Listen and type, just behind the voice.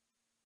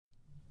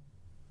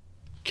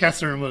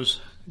Catherine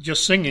was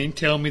just singing,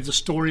 Tell Me the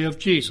Story of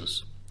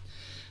Jesus.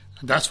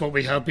 And that's what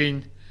we have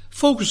been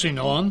focusing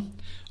on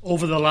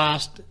over the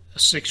last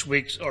 6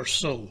 weeks or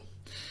so.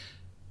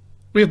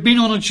 We have been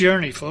on a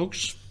journey,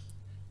 folks,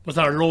 with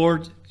our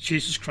Lord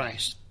Jesus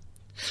Christ.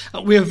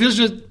 We have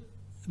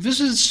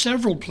visited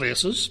several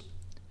places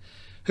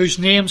whose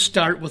names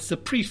start with the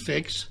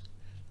prefix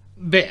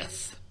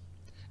Beth,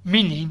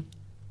 meaning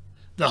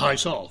the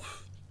house of.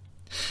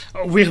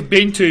 We have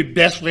been to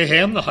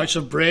Bethlehem, the house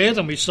of bread,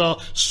 and we saw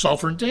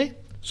sovereignty,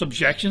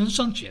 subjection, and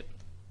sonship.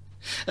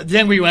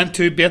 Then we went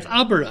to Beth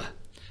Abara,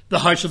 the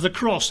house of the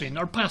crossing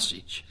or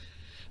passage,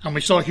 and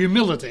we saw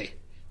humility,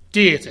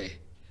 deity,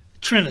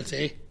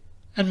 Trinity,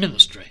 and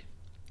ministry.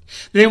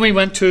 Then we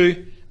went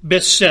to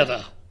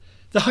Bethsaida,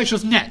 the house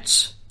of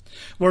nets,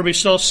 where we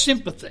saw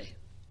sympathy,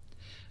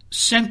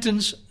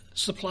 sentence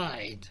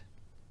supplied,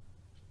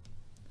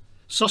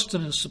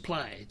 sustenance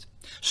supplied,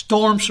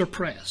 storms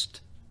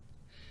suppressed,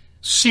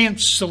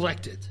 saints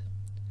selected,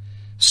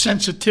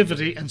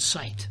 sensitivity and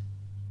sight.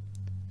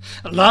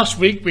 Last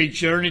week we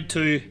journeyed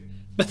to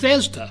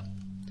Bethesda,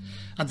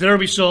 and there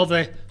we saw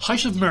the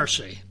house of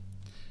mercy,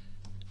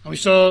 and we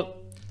saw,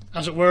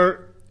 as it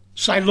were,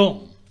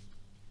 Siloam,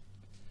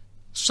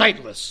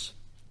 sightless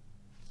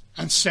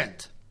and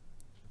sent.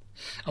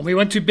 And we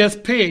went to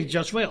Bethpage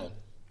as well,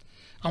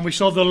 and we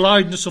saw the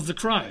loudness of the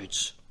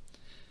crowds.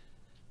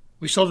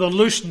 We saw the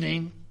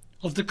loosening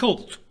of the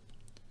colt,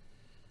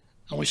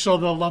 and we saw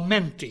the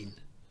lamenting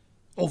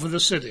over the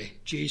city.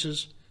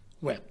 Jesus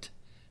wept.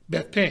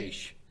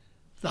 Bethpage,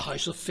 the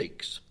house of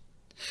figs.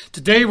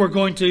 Today we're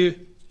going to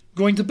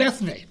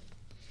Bethany,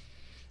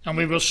 and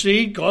we will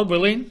see, God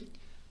willing,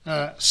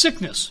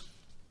 sickness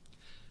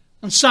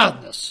and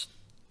sadness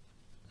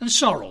and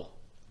sorrow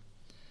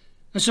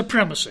and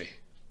supremacy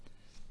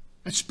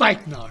and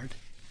spikenard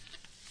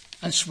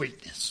and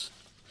sweetness.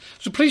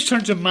 So please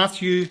turn to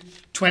Matthew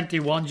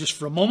 21 just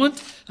for a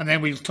moment, and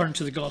then we'll turn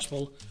to the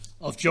Gospel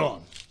of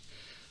John.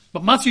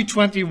 But Matthew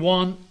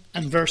 21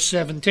 and verse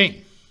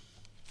 17.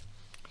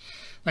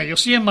 Now you'll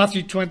see in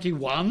Matthew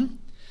 21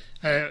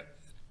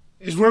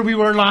 is where we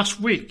were last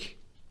week,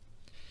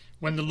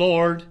 when the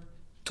Lord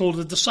told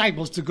the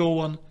disciples to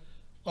go and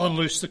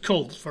unloose the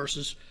colt,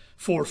 verses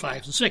 4,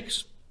 5, and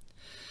 6.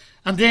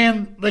 And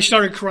then they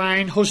started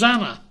crying,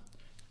 Hosanna,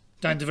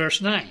 down to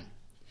verse 9.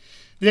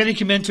 Then he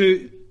came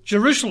into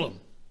Jerusalem,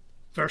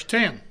 verse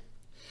 10.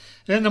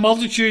 Then the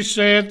multitude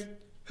said,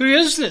 Who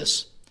is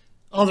this?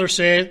 Others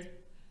said,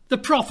 The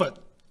prophet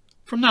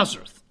from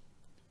Nazareth.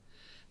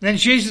 Then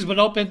Jesus went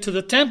up into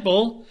the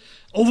temple,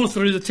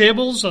 overthrew the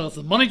tables of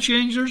the money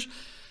changers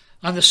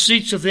and the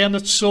seats of them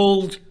that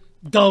sold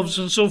doves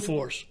and so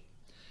forth.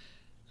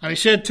 And he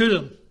said to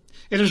them,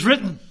 It is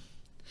written,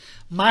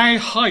 My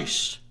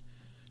house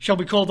shall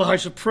be called the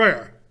house of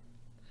prayer,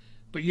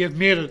 but ye have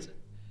made it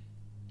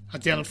a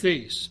den of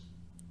thieves.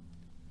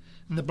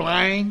 And the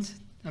blind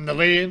and the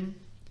lame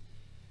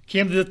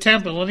came to the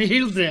temple, and he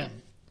healed them.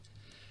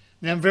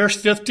 And then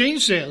verse 15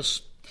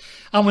 says,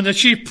 And when the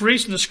chief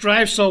priests and the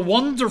scribes saw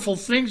wonderful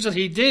things that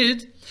he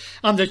did,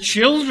 and the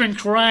children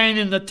crying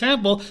in the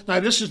temple, now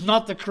this is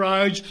not the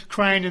crowds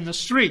crying in the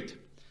street,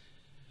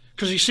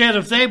 because he said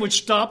if they would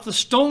stop, the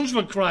stones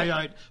would cry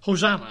out,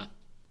 Hosanna.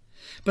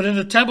 But in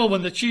the temple,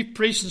 when the chief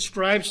priests and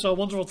scribes saw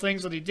wonderful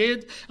things that he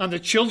did, and the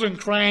children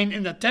crying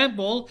in the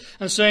temple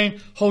and saying,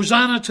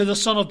 Hosanna to the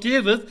Son of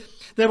David,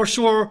 they were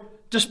sore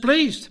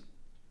displeased,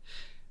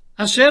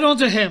 and said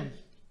unto him,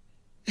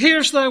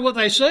 Hearest thou what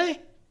they say?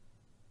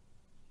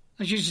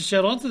 And Jesus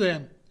said unto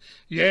them,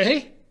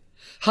 Yea,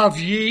 have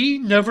ye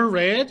never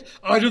read,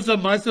 Out of the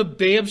mouth of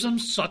babes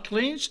and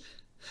sucklings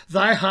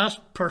thou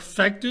hast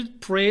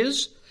perfected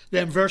praise?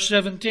 Then verse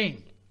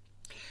 17.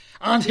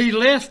 And he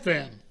left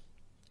them,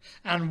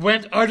 and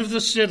went out of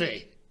the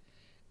city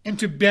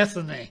into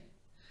Bethany,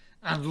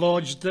 and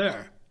lodged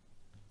there.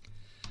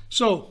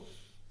 So,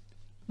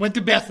 went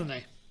to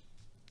Bethany.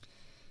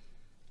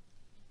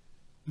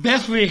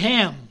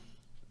 Bethlehem,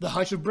 the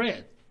house of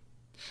bread.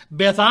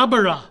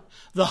 Bethabara,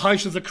 the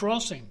house of the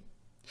crossing.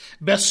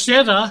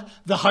 Bethsaida,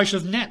 the house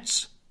of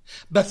nets.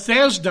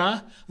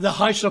 Bethesda, the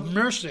house of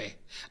mercy.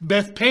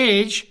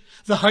 Bethpage,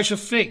 the house of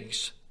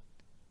figs.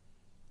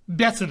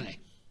 Bethany.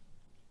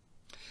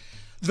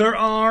 There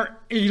are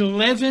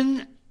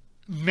 11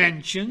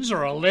 mentions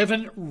or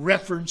 11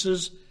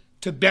 references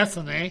to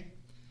Bethany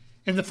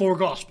in the four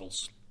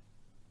Gospels.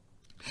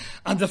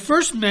 And the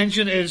first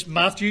mention is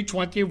Matthew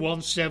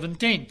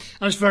 21:17,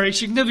 and it's very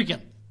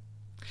significant.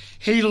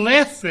 He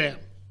left them.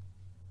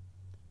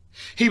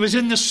 He was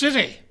in the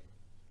city.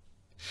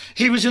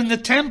 He was in the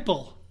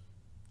temple.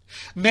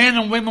 Men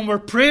and women were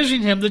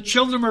praising him. The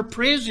children were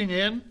praising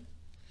him.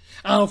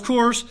 And of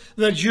course,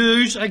 the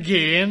Jews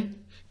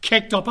again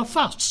kicked up a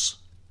fuss.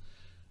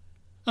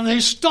 And they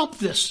stop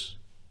this.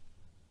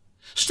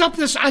 Stop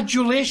this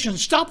adulation.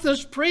 Stop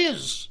this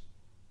praise.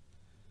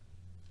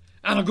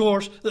 And of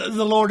course,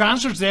 the Lord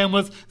answers them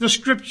with the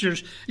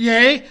scriptures.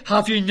 Yea,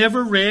 have ye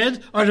never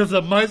read, Out of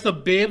the mouth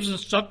of babes and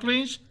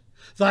sucklings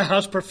thou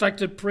hast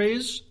perfected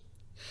praise?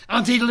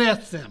 And he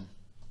left them,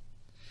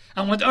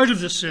 and went out of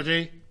the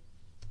city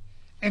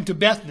into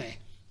Bethany,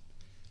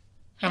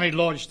 and he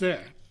lodged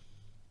there.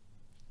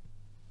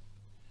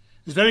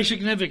 It's very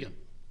significant.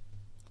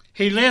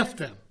 He left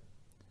them,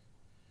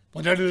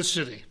 went out of the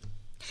city,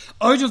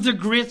 out of the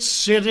great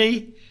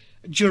city,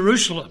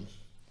 Jerusalem,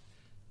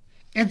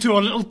 into a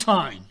little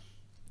town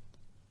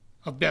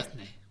of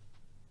Bethany.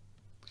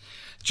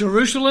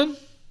 Jerusalem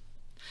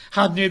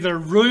had neither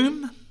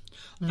room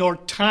nor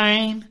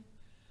time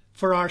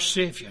for our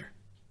Saviour.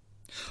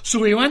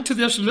 So he went to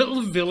this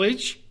little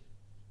village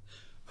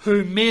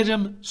who made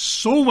him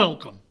so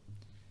welcome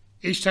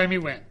each time he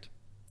went.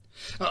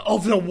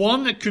 Of the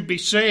one, it could be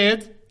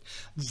said,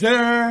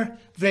 there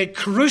they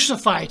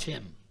crucified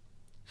him.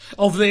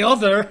 Of the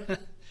other,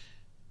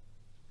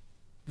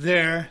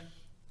 there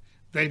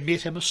they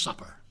made him a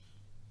supper.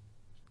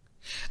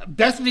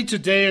 Bethany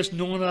today is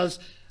known as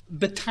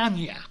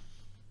Betania.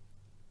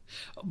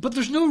 But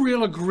there's no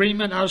real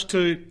agreement as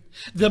to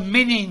the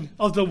meaning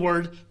of the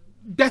word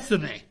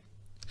Bethany.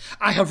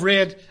 I have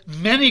read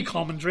many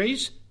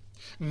commentaries,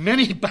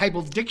 many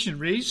Bible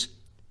dictionaries,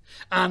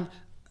 and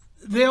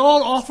they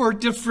all offer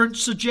different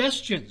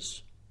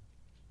suggestions.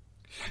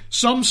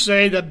 Some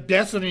say that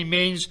Bethany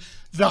means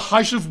the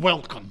house of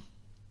welcome.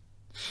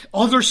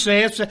 Others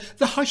say it's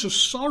the house of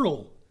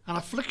sorrow and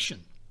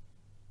affliction.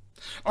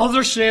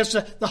 Others say it's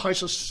the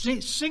house of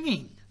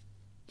singing,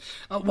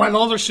 while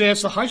others say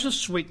it's the house of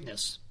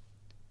sweetness.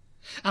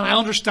 And I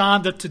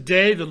understand that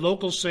today the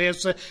locals say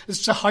it's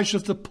the house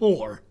of the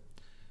poor,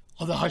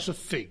 or the house of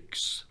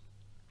figs.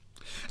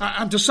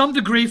 And to some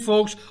degree,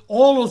 folks,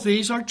 all of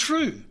these are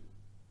true.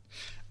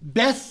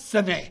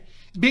 Bethany,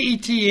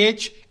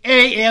 Bethany,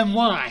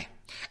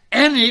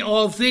 any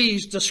of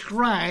these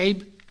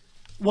describe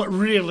what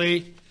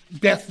really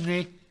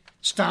Bethany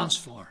stands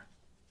for.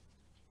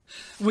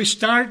 We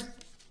start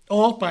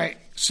off by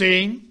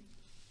saying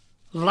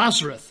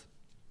Lazarus.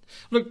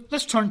 Look,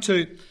 let's turn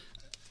to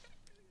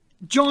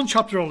John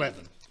chapter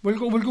 11.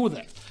 We'll go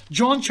there.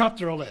 John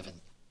chapter 11.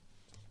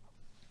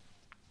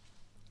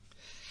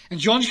 In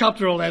John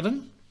chapter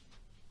 11,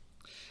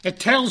 it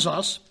tells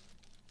us,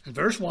 in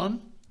verse 1,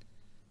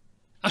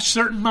 a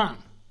certain man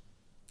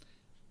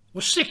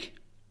was sick,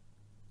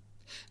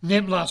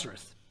 named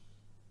Lazarus.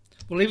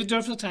 We'll leave it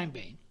there for the time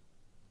being.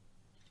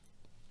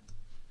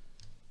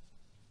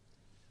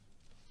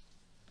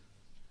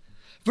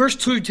 Verse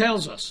 2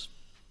 tells us.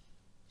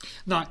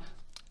 Now,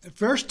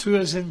 verse 2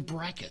 is in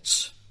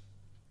brackets,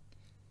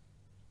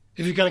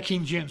 if you've got a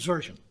King James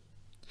Version.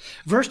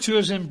 Verse 2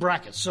 is in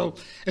brackets. So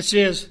it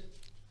says,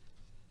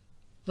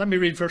 let me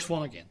read verse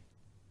 1 again.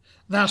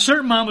 Now a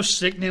certain man was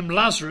sick named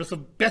Lazarus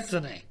of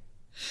Bethany,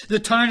 the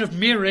town of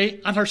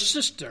Mary and her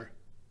sister,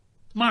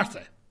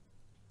 Martha.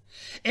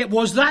 It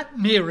was that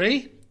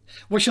Mary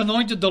which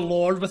anointed the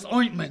Lord with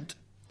ointment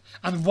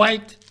and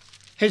wiped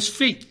his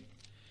feet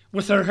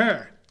with her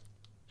hair,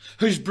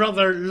 whose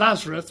brother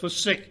Lazarus was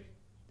sick.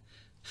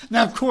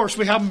 Now, of course,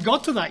 we haven't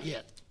got to that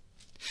yet.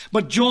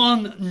 But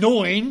John,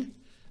 knowing,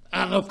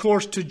 and of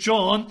course to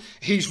John,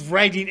 he's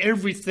writing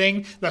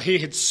everything that he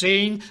had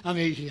seen and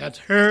he had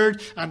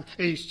heard, and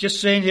he's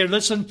just saying here,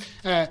 listen,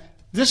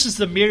 this is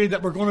the Mary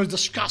that we're going to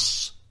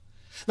discuss,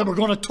 that we're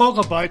going to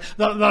talk about,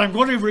 that I'm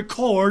going to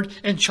record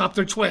in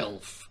chapter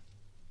 12.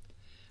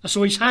 And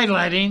so he's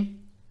highlighting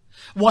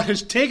what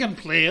has taken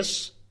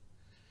place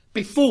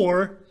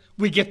before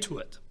we get to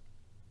it.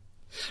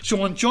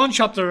 So in John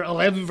chapter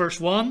 11 verse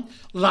 1,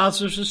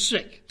 Lazarus is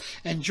sick.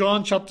 In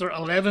John chapter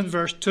 11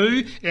 verse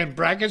 2, in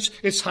brackets,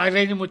 it's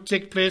highlighting what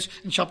take place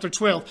in chapter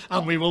 12,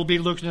 and we will be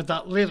looking at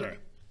that later.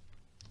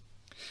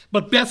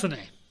 But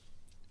Bethany,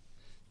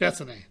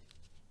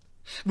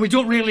 we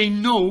don't really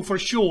know for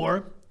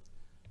sure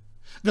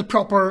the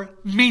proper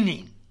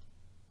meaning.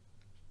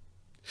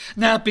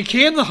 Now it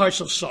became the house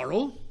of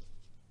sorrow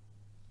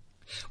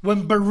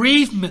when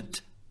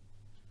bereavement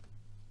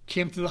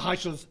came to the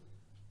house of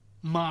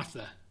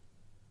Martha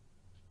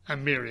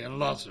and Mary and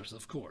Lazarus,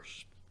 of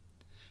course.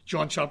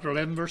 John chapter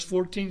 11 verse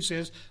 14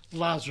 says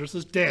Lazarus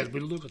is dead.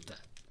 We'll look at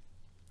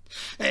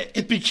that.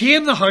 It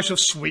became the house of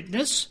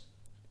sweetness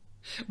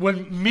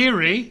when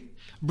Mary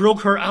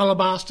broke her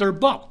alabaster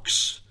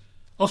box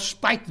of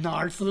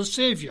spikenard for the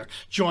Saviour.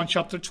 John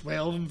chapter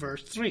 12 and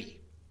verse 3.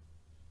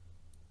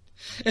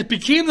 It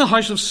became the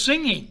house of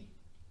singing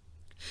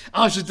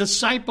as the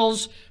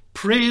disciples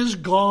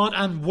praised God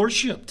and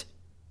worshipped.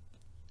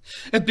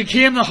 It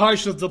became the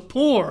house of the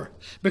poor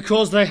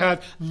because they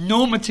had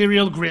no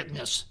material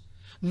greatness,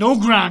 no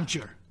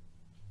grandeur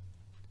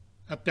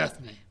at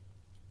Bethany.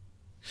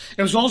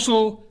 It was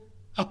also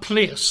a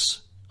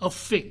place of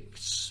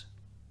figs.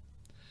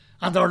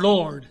 And our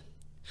Lord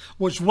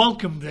was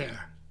welcomed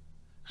there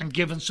and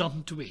given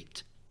something to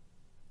eat.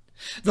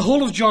 The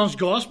whole of John's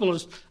Gospel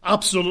is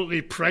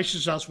absolutely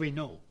precious, as we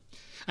know.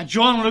 And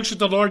John looks at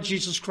the Lord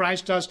Jesus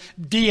Christ as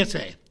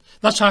deity.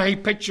 That's how he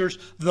pictures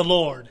the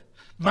Lord.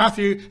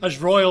 Matthew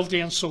as royalty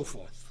and so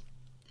forth.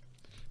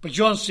 But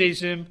John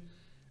sees him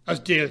as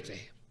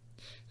deity.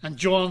 And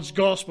John's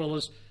Gospel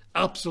is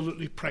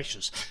Absolutely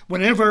precious.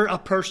 Whenever a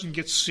person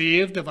gets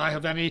saved, if I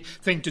have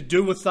anything to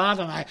do with that,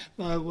 and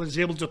I was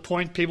able to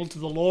point people to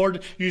the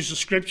Lord, use the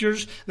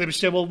Scriptures, they would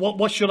say, well,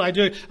 what should I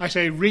do? I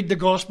say, read the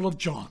Gospel of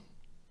John.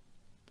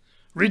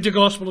 Read the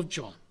Gospel of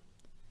John.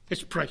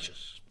 It's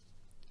precious.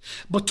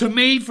 But to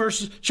me,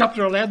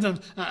 chapter 11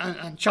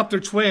 and chapter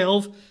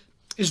 12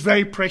 is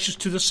very precious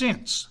to the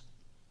saints.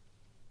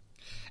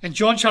 In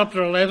John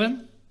chapter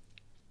 11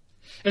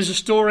 is a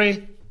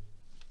story,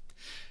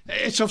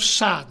 it's of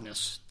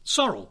sadness,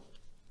 sorrow.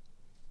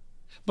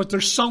 But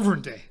there's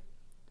sovereignty,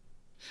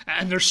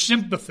 and there's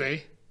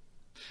sympathy,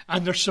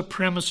 and there's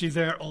supremacy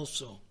there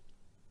also.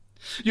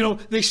 You know,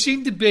 they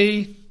seem to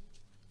be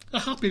a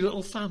happy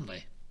little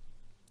family.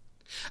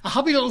 A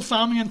happy little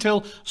family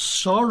until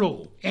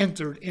sorrow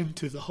entered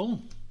into the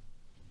home.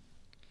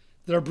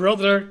 Their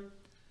brother,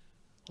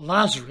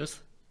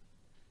 Lazarus,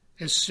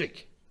 is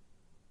sick.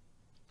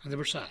 And they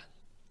were sad.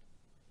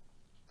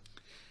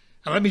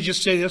 And let me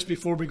just say this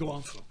before we go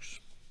on, folks.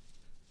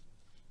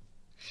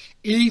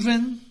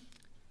 Even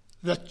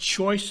the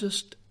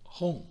choicest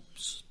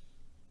homes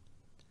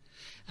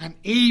and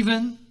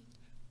even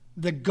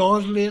the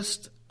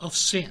godliest of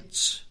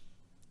saints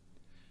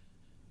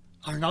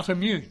are not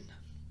immune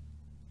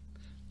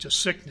to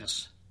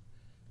sickness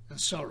and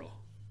sorrow.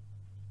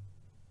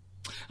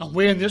 And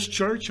we in this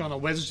church on a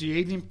Wednesday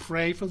evening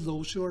pray for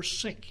those who are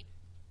sick.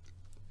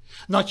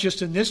 Not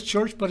just in this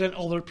church, but in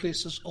other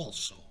places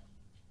also.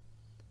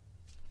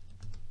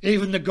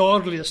 Even the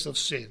godliest of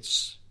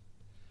saints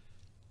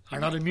are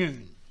not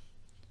immune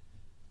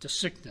to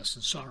sickness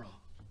and sorrow.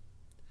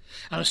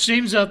 And it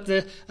seems that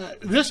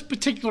this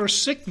particular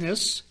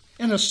sickness,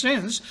 in a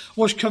sense,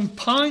 was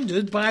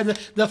compounded by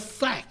the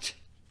fact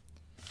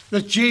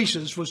that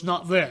Jesus was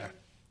not there.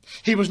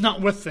 He was not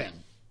with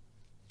them.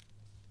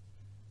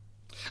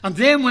 And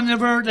then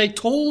whenever they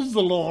told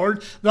the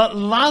Lord that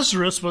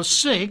Lazarus was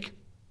sick,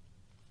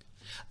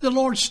 the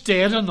Lord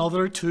stayed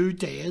another 2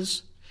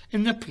 days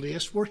in the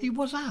place where he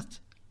was at.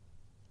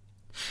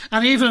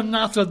 And even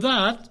after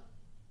that,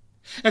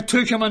 it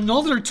took him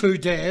another 2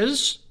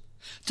 days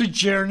to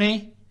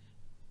journey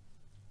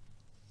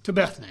to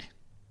Bethany.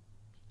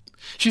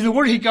 See, the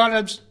word he got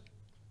is,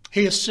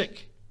 he is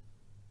sick.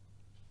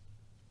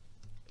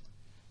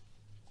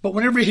 But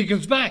whenever he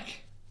comes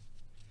back,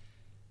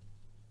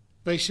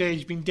 they say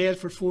he's been dead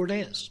for 4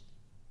 days.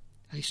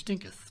 And he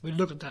stinketh. We'll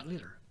look at that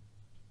later.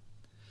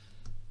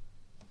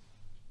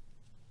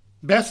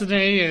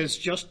 Bethany is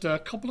just a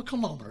couple of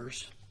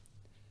kilometers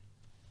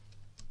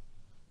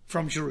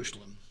from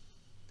Jerusalem.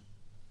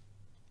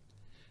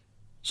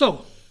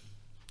 So,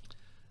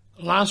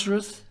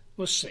 Lazarus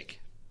was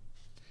sick.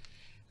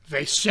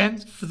 They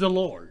sent for the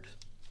Lord.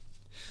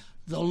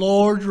 The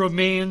Lord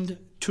remained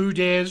 2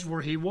 days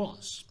where he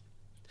was.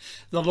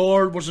 The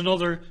Lord was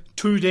another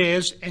 2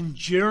 days in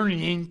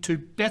journeying to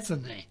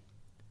Bethany.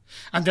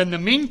 And in the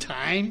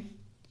meantime,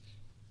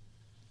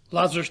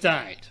 Lazarus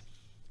died.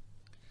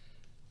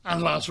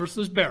 And Lazarus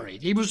was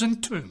buried. He was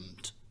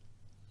entombed.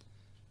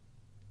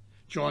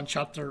 John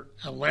chapter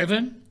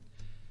 11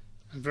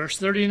 and verse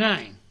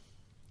 39.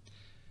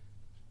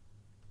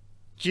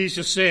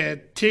 Jesus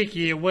said, take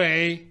ye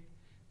away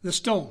the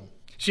stone.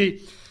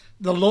 See,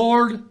 the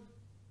Lord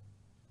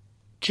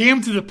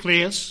came to the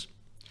place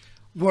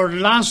where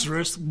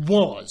Lazarus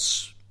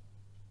was.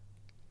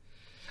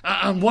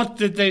 And what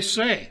did they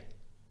say?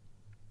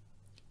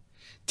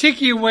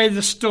 Take ye away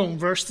the stone,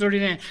 verse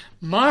 39.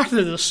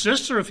 Martha, the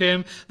sister of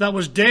him that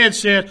was dead,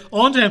 said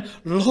unto him,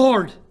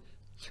 Lord,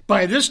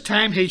 by this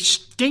time he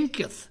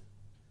stinketh,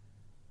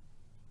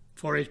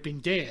 for he's been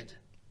dead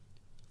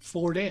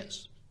 4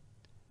 days.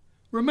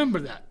 Remember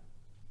that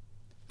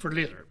for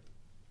later.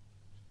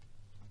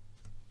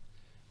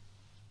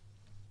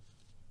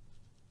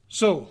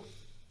 So,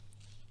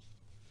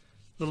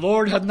 the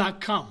Lord had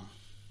not come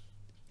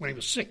when he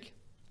was sick.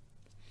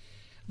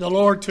 The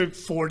Lord took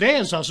 4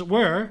 days, as it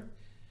were,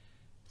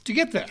 to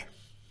get there.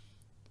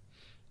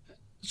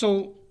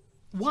 So,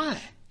 why?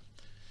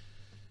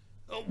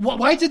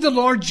 Why did the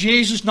Lord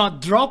Jesus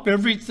not drop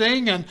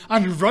everything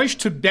and rush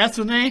to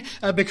Bethany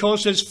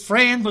because his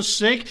friend was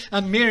sick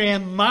and Mary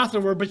and Martha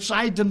were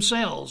beside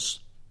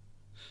themselves?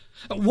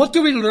 What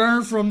do we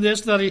learn from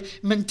this, that he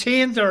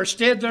maintained there,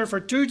 stayed there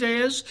for 2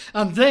 days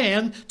and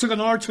then took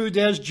another 2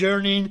 days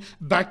journeying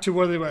back to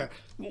where they were?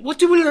 What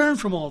do we learn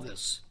from all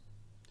this?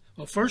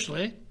 Well,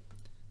 firstly,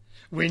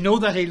 we know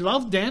that he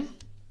loved them.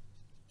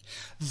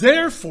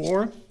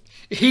 Therefore,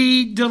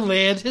 he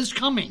delayed his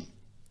coming,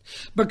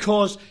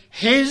 because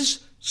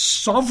his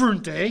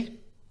sovereignty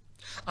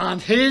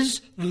and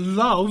his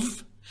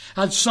love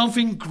had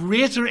something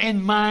greater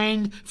in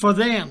mind for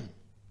them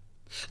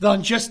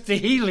than just the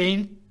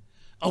healing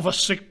of a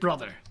sick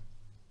brother.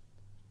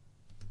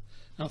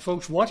 Now,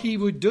 folks, what he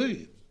would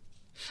do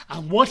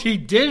and what he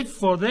did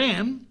for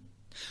them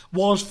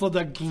was for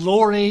the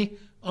glory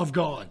of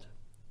God.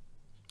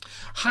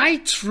 How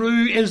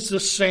true is the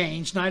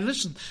saying, now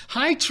listen,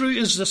 how true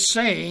is the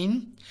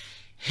saying,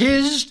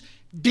 his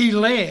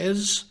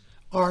delays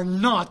are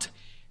not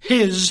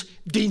his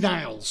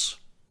denials.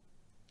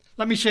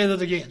 Let me say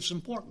that again. It's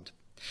important.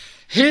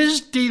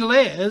 His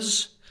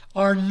delays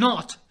are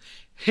not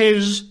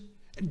his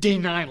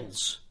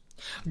denials.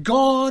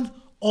 God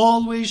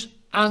always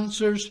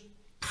answers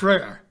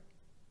prayer.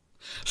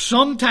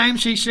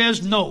 Sometimes he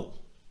says no.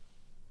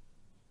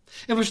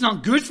 If it's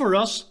not good for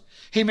us,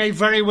 he may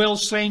very well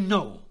say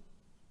no.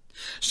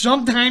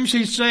 Sometimes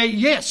he say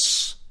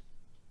yes.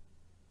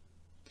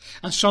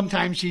 And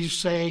sometimes he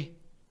say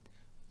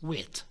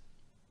wait.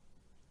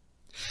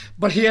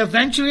 But he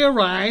eventually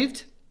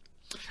arrived,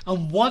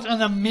 and what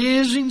an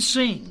amazing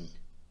scene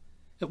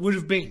it would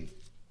have been.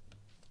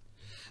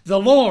 The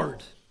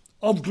Lord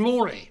of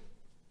glory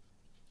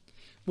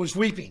was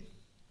weeping.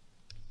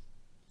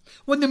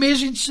 What an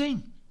amazing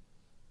scene.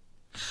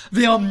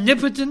 The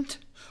omnipotent,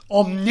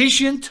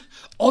 omniscient,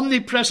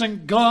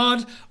 omnipresent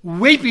God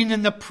weeping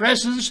in the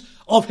presence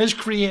of his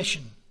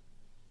creation.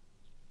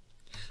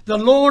 The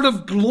Lord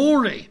of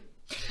glory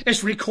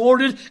is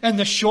recorded in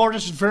the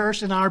shortest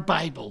verse in our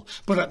Bible,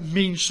 but it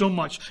means so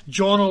much.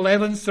 John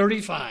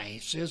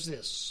 11:35 says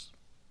this.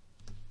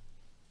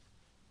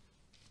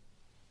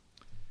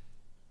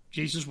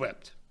 Jesus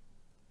wept.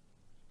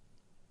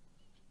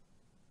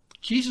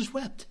 Jesus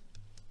wept.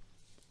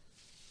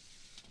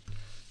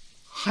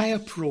 How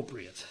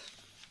appropriate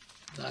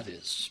that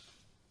is.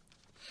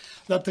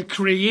 That the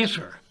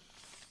Creator,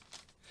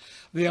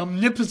 the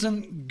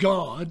omnipotent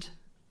God,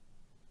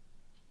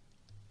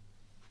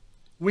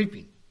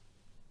 weeping.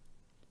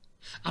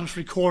 And it's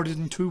recorded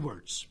in 2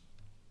 words.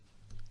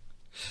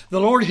 The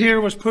Lord here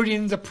was putting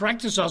into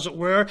practice, as it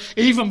were,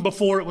 even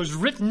before it was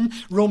written,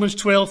 Romans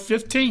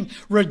 12:15.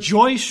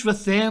 Rejoice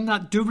with them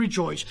that do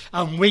rejoice,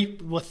 and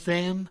weep with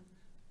them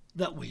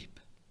that weep.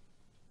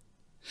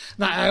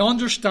 Now, I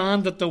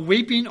understand that the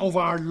weeping of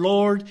our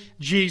Lord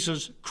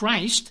Jesus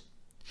Christ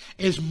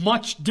is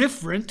much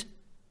different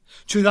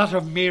to that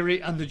of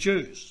Mary and the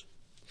Jews.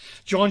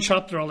 John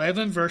chapter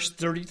 11, verse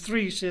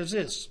 33 says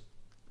this.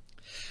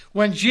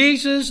 When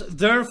Jesus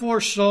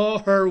therefore saw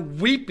her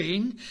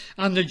weeping,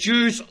 and the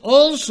Jews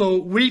also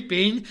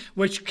weeping,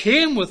 which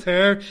came with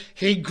her,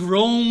 he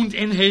groaned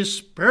in his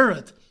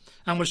spirit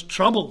and was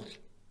troubled.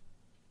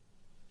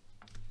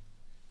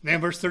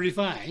 Then verse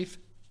 35,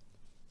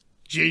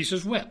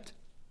 Jesus wept.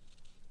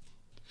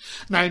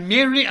 Now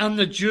Mary and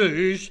the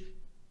Jews,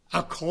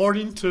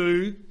 according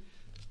to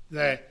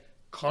the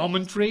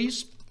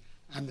commentaries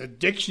and the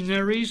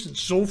dictionaries and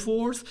so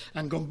forth,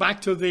 and going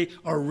back to the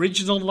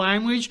original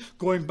language,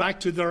 going back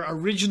to their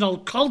original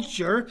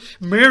culture,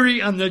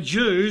 Mary and the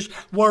Jews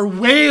were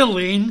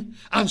wailing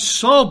and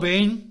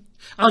sobbing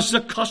as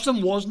the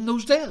custom was in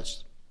those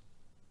days.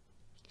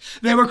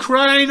 They were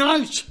crying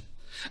out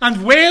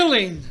and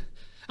wailing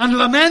and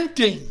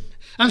lamenting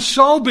and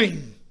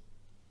sobbing.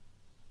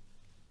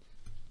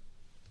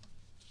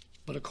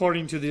 But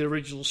according to the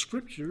original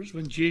scriptures,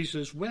 when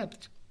Jesus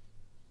wept,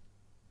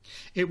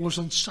 it was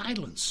in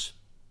silence.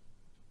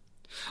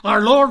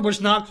 Our Lord was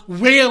not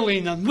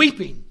wailing and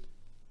weeping.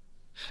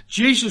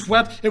 Jesus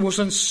wept. It was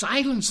in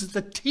silence that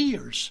the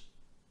tears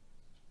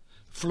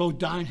flowed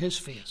down his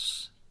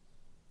face.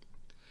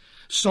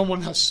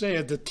 Someone has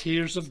said the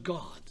tears of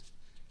God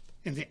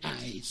in the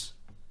eyes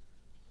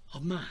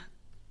of man.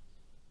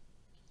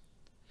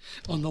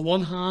 On the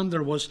one hand,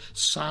 there was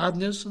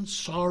sadness and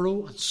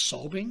sorrow and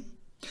sobbing.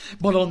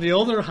 But on the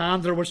other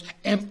hand, there was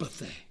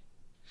empathy.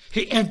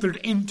 He entered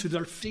into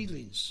their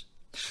feelings.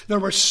 There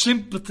was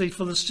sympathy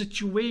for the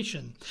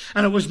situation,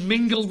 and it was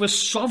mingled with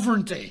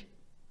sovereignty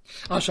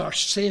as our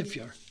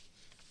Saviour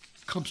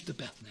comes to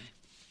Bethany.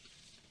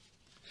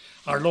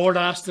 Our Lord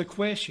asked the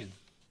question,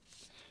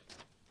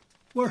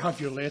 where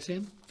have you laid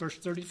him? Verse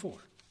 34.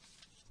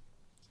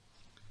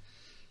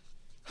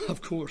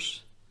 Of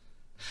course,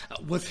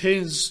 with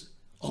his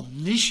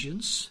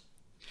omniscience,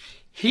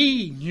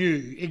 he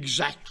knew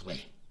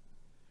exactly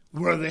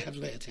where they had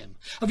laid him.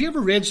 Have you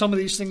ever read some of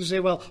these things and say,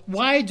 well,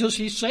 why does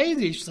he say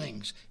these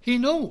things? He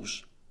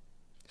knows.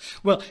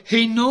 Well,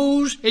 he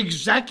knows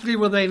exactly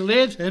where they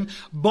laid him,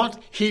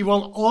 but he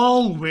will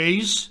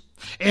always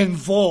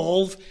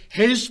involve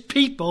his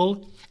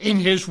people in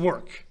his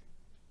work.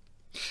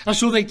 And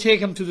so they take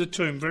him to the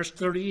tomb. Verse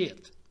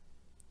 38.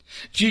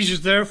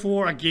 Jesus,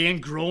 therefore, again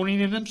groaning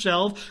in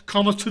himself,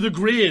 cometh to the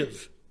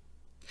grave.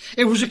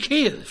 It was a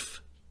cave,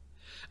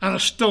 and a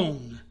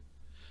stone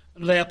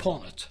lay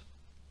upon it.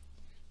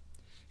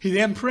 He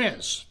then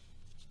prays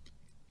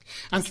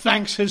and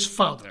thanks his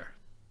Father.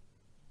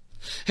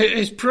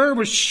 His prayer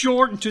was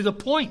short and to the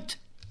point,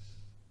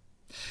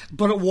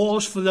 but it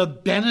was for the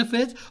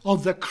benefit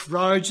of the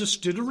crowds that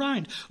stood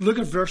around. Look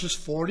at verses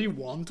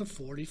 41 to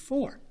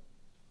 44.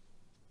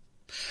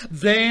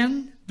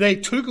 Then they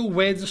took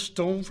away the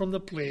stone from the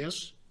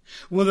place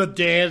where the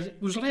dead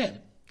was laid.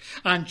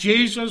 And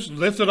Jesus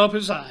lifted up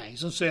his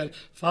eyes and said,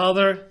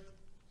 Father,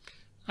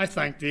 I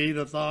thank thee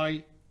that thou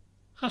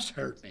hast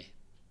heard me.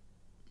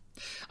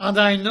 And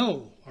I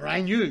know, or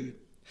I knew,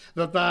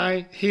 that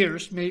thou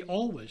hearest me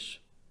always.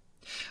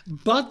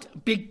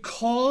 But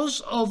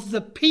because of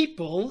the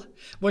people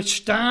which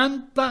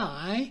stand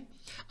by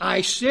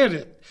I said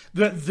it,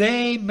 that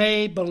they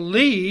may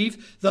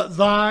believe that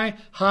thou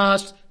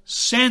hast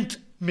sent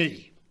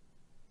me.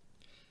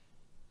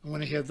 And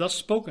when he had thus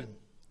spoken,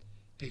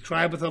 he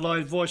cried with a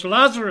loud voice,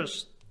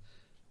 Lazarus,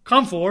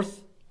 come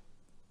forth.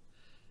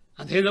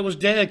 And he that was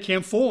dead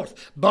came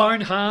forth,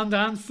 bound hand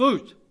and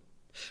foot,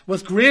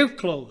 with grave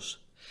clothes,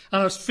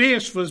 and his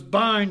face was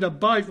bound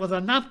about with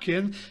a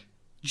napkin.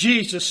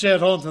 Jesus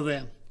said unto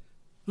them,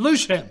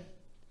 loose him,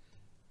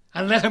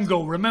 and let him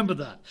go. Remember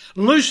that.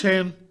 Loose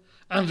him,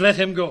 and let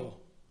him go.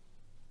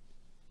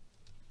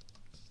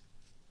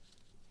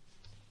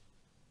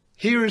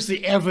 Here is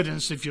the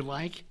evidence, if you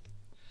like,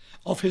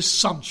 of his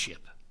sonship.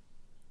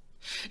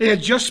 He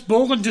had just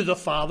spoken to the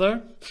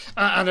Father,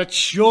 and it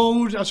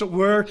showed, as it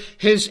were,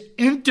 his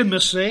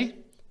intimacy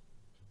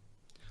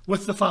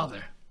with the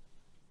Father.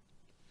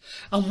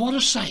 And what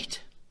a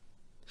sight.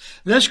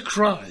 This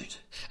crowd,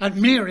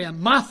 and Mary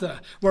and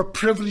Martha, were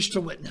privileged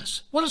to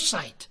witness. What a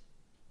sight.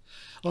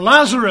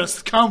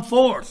 Lazarus, come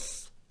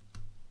forth.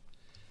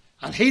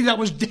 And he that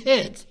was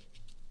dead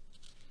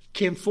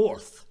came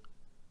forth.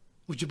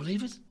 Would you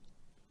believe it?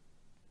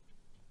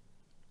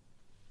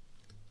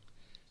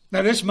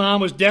 Now, this man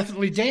was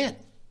definitely dead.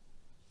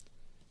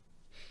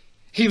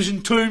 He was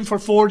entombed for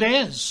 4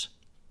 days.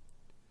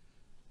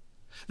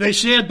 They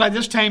said, by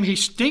this time he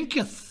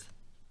stinketh.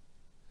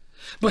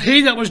 But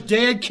he that was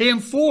dead came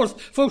forth.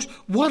 Folks,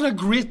 what a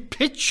great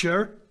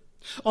picture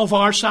of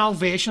our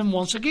salvation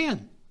once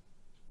again.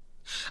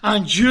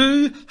 And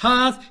you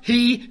hath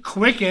he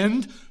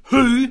quickened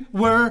who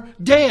were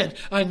dead.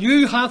 And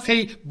you hath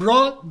he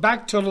brought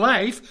back to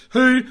life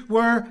who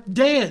were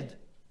dead.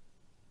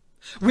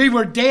 We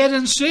were dead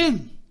in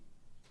sin.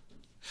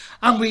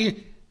 And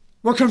we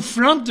were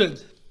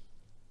confronted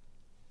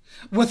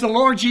with the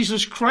Lord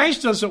Jesus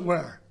Christ, as it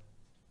were.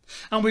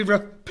 And we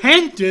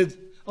repented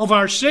of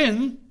our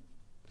sin,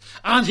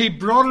 and he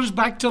brought us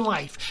back to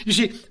life. You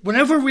see,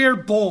 whenever we are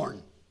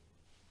born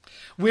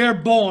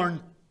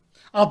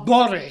a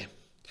body,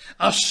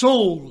 a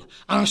soul,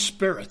 and a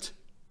spirit.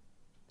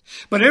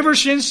 But ever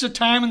since the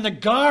time in the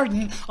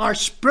garden, our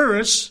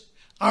spirits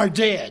are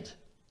dead.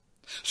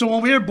 So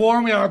when we are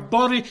born, we are a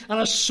body and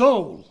a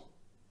soul.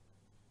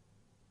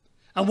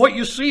 And what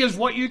you see is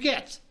what you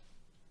get.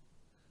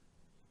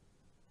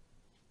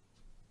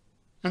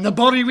 And the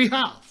body we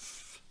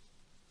have.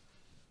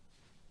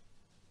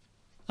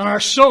 And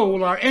our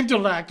soul, our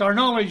intellect, our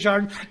knowledge,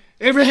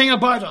 everything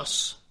about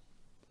us.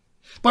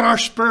 But our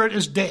spirit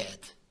is dead.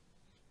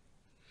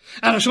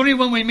 And it's only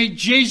when we meet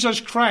Jesus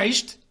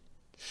Christ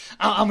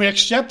and we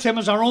accept him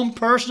as our own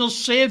personal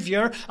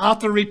Savior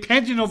after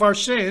repenting of our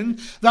sin,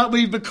 that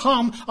we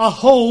become a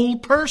whole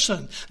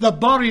person. The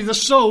body, the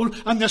soul,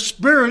 and the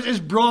spirit is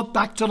brought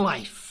back to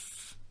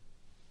life.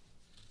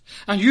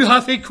 And you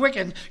hath he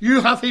quickened,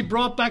 you hath he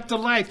brought back to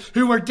life,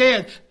 who were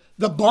dead.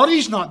 The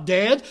body's not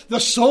dead, the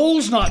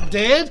soul's not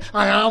dead.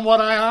 I am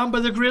what I am by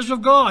the grace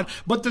of God.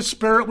 But the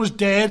spirit was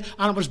dead,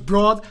 and it was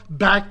brought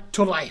back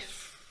to life.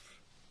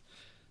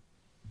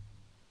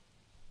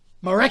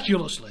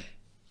 Miraculously.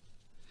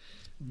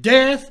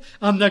 Death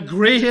and the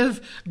grave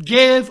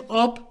gave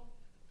up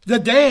the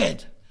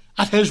dead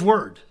at his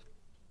word.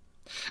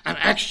 And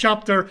Acts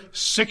chapter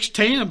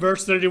 16 and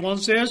verse 31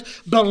 says,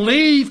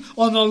 believe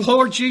on the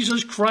Lord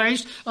Jesus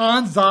Christ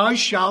and thou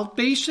shalt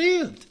be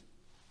saved.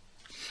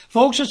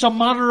 Folks, it's a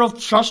matter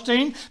of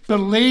trusting,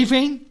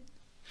 believing,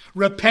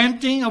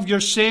 repenting of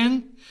your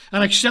sin,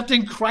 and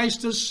accepting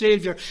Christ as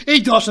Savior. He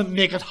doesn't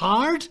make it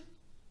hard.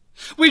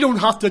 We don't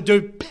have to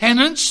do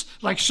penance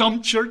like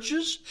some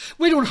churches.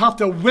 We don't have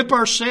to whip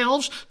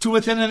ourselves to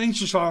within an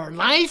inch of our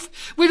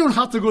life. We don't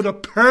have to go to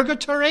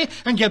purgatory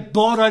and get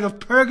bought out of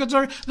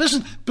purgatory.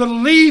 Listen,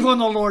 believe on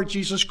the Lord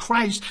Jesus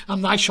Christ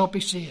and thou shalt be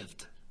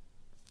saved.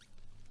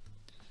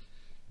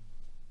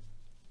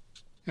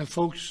 And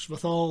folks,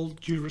 with all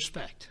due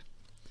respect,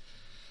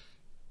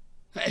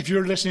 if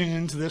you're listening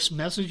into this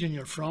message and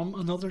you're from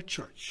another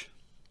church,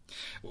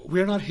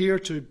 we're not here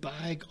to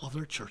bag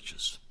other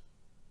churches.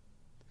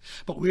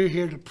 But we're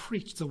here to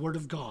preach the Word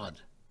of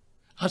God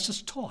as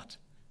it's taught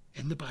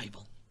in the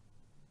Bible.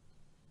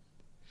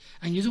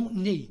 And you don't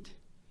need,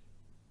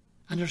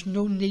 and there's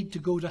no need to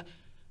go to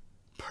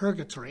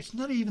purgatory. It's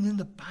not even in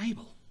the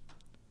Bible.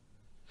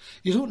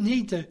 You don't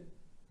need to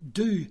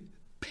do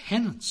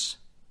penance.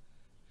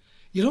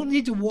 You don't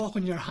need to walk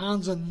on your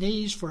hands and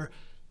knees for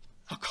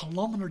a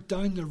kilometre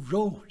down the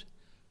road.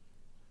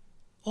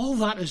 All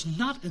that is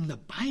not in the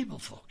Bible,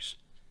 folks.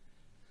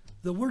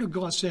 The Word of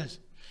God says,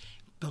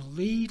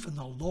 believe in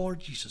the Lord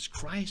Jesus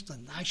Christ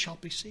and thou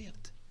shalt be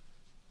saved.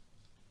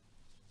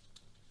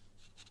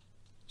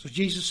 So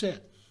Jesus said,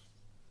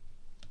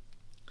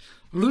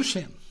 loose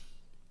him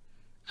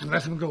and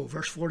let him go.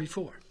 Verse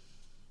 44.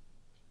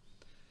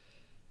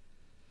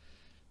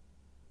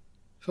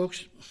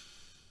 Folks,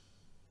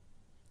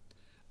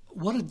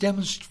 what a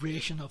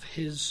demonstration of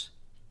his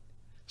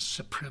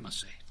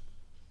supremacy.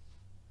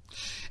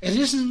 It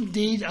is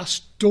indeed a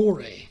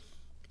story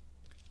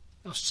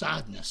of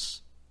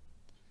sadness.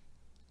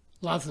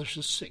 Lazarus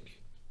is sick.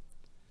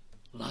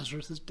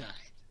 Lazarus has died.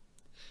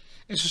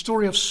 It's a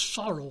story of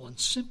sorrow and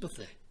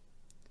sympathy,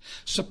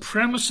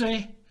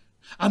 supremacy,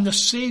 and the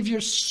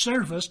Saviour's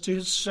service to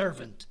his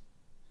servant,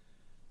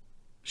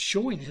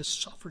 showing his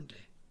sovereignty.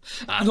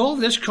 And all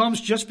this comes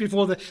just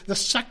before the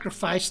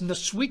sacrifice and the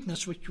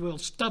sweetness which we'll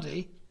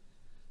study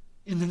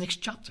in the next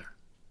chapter.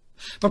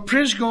 But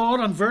praise God,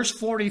 on verse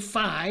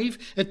 45,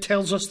 it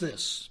tells us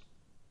this.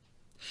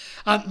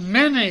 And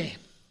many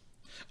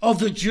of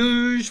the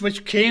Jews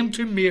which came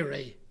to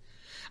Mary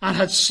and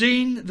had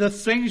seen the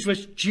things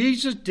which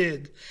Jesus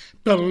did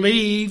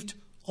believed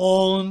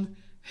on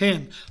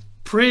him.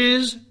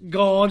 Praise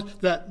God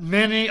that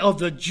many of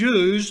the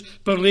Jews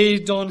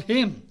believed on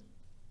him.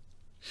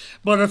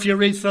 But if you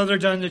read further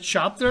down the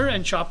chapter,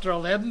 in chapter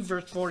 11,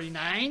 verse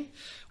 49,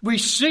 we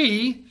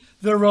see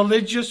the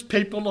religious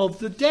people of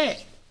the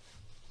day.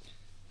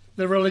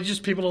 The religious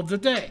people of the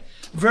day.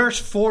 Verse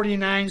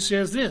 49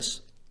 says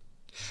this,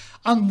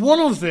 and one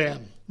of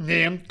them,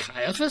 named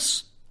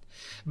Caiaphas,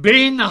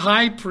 being the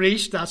high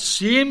priest that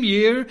same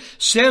year,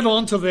 said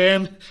unto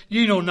them,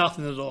 ye know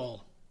nothing at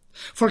all.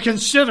 For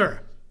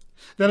consider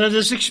that it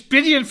is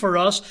expedient for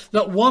us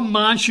that one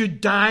man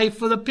should die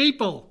for the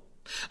people,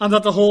 and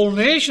that the whole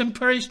nation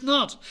perish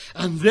not.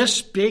 And this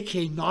spake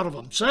he not of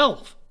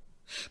himself,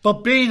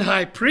 but being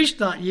high priest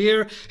that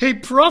year, he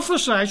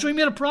prophesied. So he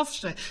made a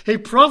prophecy. He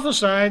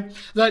prophesied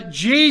that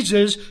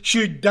Jesus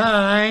should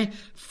die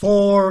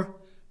for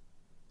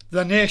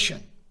the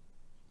nation.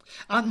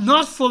 And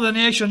not for the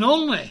nation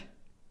only,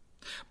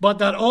 but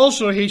that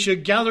also he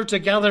should gather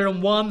together in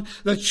one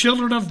the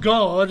children of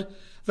God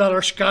that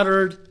are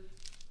scattered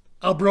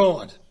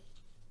abroad.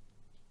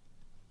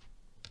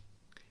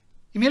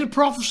 He made a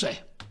prophecy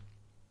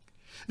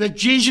that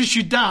Jesus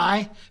should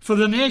die for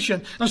the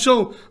nation. And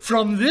so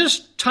from this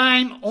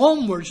time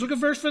onwards, look at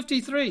verse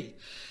 53.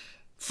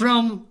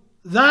 From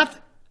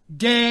that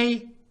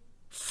day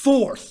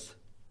forth,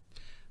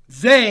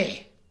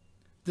 they,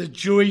 the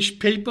Jewish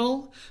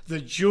people, the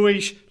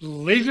Jewish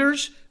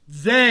leaders,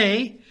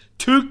 they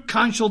took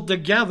counsel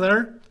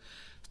together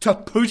to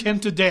put him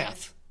to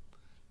death.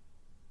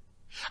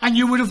 And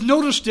you would have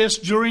noticed this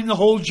during the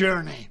whole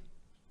journey.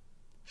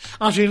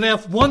 As he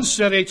left one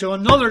city to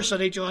another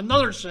city to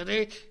another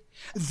city,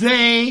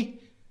 they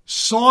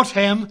sought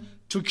him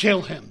to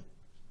kill him.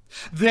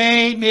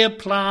 They made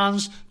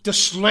plans to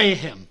slay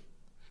him.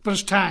 But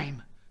his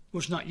time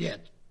was not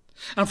yet.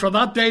 And from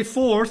that day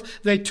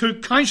forth, they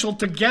took counsel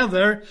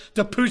together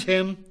to put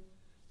him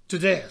to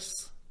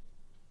death.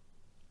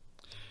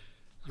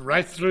 And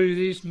right through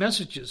these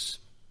messages,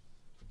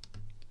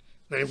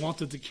 they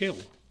wanted to kill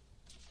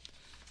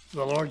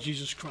the Lord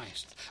Jesus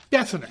Christ.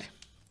 Bethany,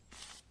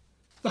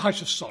 the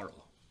house of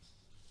sorrow.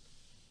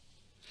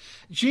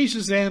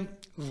 Jesus then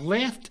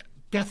left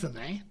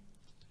Bethany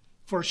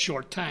for a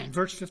short time.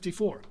 Verse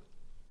 54.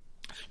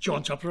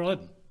 John chapter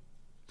 11.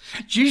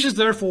 Jesus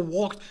therefore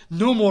walked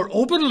no more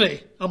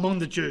openly among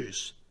the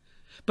Jews,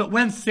 but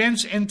went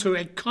thence into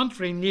a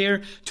country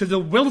near to the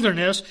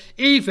wilderness,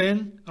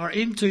 even, or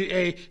into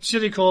a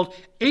city called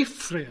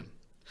Ephraim,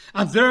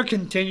 and there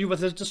continued with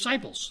his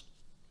disciples.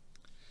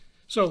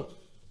 So,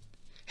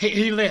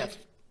 he left.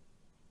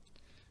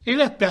 He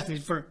left Bethany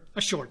for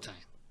a short time.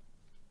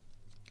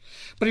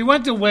 But he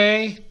went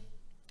away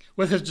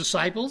with his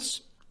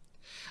disciples,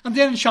 and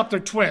then in chapter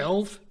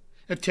 12,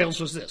 it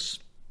tells us this.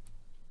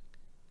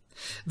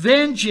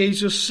 Then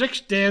Jesus,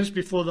 6 days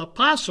before the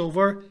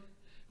Passover,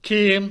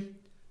 came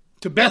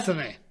to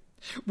Bethany,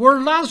 where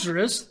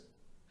Lazarus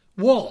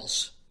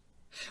was,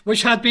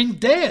 which had been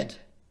dead,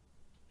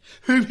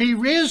 whom he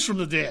raised from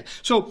the dead.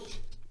 So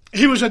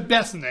he was at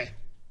Bethany,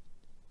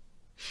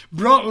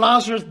 brought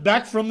Lazarus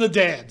back from the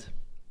dead.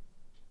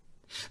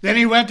 Then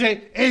he went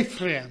to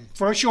Ephraim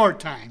for a short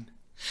time.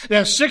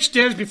 Then 6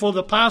 days before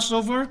the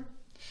Passover,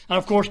 and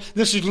of course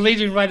this is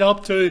leading right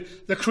up to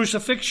the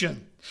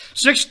crucifixion.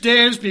 6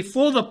 days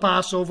before the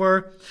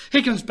Passover,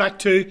 he comes back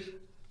to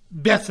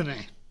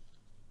Bethany.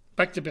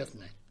 Back to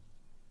Bethany.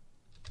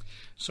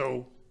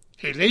 So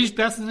he leaves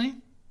Bethany,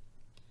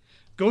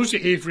 goes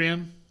to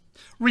Ephraim,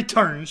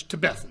 returns to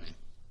Bethany.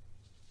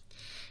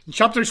 In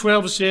chapter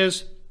 12 it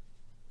says,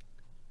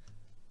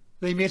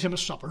 they made him a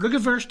supper. Look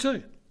at verse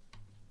 2.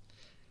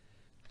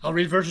 I'll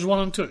read verses 1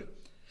 and 2.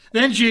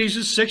 Then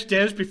Jesus, 6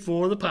 days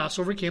before the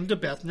Passover, came to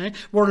Bethany,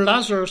 where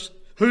Lazarus,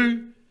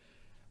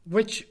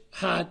 which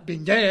had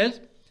been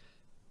dead,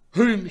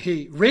 whom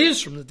he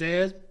raised from the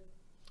dead,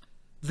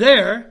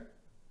 there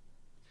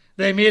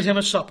they made him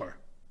a supper.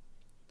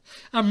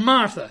 And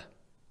Martha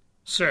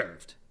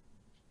served.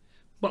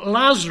 But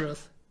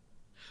Lazarus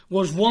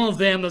was one of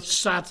them that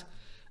sat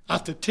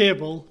at the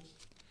table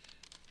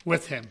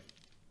with him.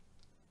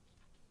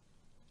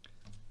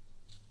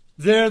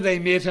 There they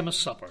made him a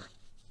supper.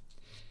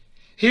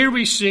 Here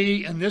we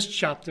see in this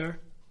chapter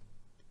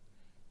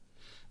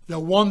the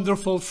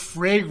wonderful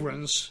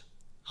fragrance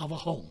of a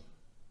home.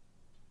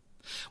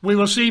 We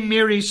will see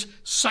Mary's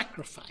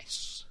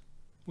sacrifice.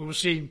 We will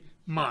see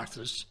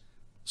Martha's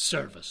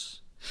service.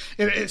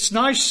 It's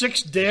now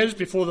 6 days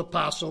before the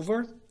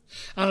Passover.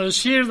 And it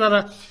is here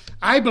that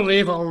I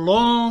believe a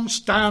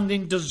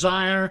long-standing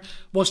desire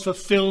was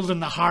fulfilled in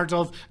the heart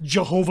of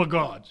Jehovah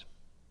God.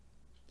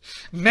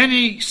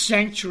 Many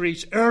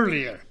centuries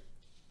earlier,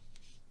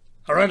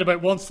 around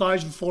about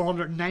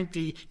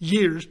 1490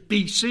 years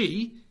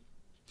BC,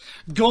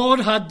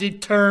 God had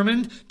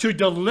determined to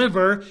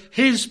deliver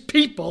his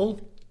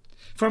people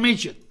from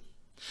Egypt.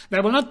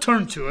 Now, we'll not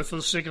turn to it for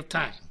the sake of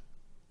time.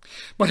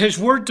 But his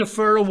word to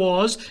Pharaoh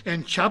was,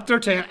 in chapter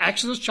 10,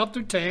 Exodus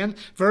chapter 10,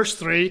 verse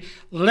 3,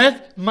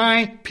 "Let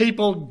my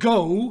people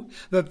go,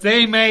 that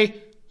they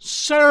may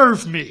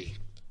serve me."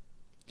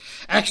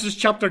 Exodus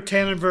chapter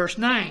 10 and verse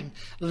 9,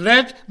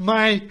 "Let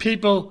my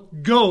people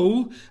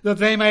go, that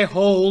they may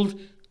hold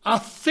a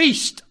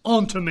feast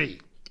unto me."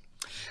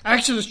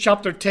 Exodus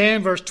chapter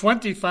 10 verse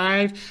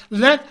 25,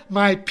 "Let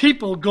my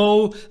people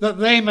go, that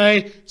they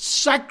may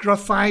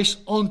sacrifice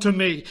unto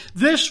me."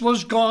 This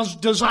was God's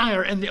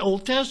desire in the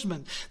Old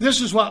Testament.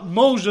 This is what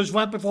Moses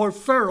went before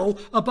Pharaoh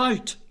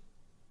about.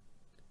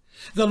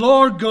 The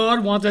Lord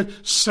God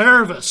wanted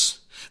service.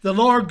 The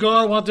Lord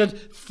God wanted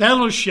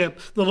fellowship.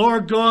 The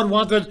Lord God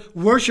wanted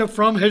worship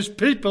from his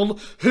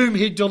people whom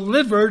he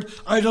delivered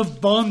out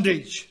of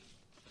bondage.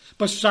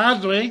 But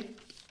sadly,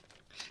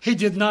 he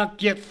did not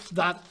get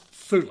that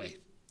fully.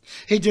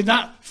 He did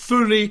not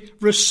fully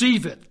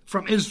receive it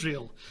from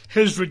Israel,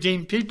 his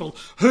redeemed people,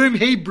 whom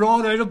he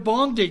brought out of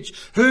bondage,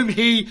 whom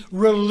he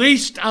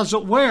released, as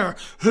it were,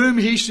 whom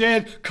he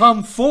said,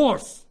 "Come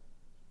forth."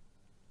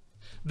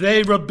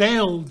 They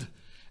rebelled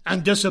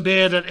and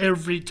disobeyed at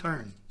every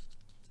turn.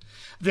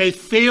 They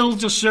failed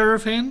to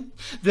serve him.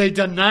 They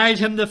denied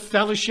him the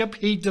fellowship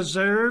he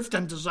deserved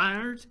and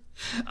desired.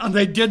 And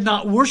they did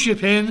not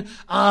worship him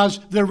as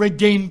the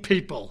redeemed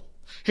people.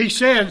 He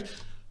said,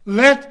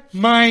 "Let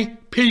my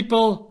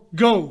people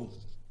go."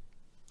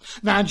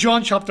 Now in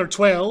John chapter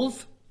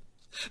 12,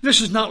 this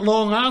is not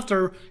long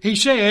after he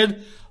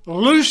said,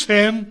 "Loose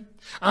him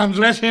and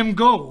let him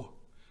go."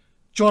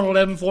 John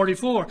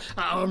 11:44.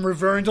 I'm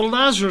referring to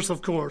Lazarus,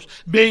 of course,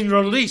 being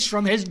released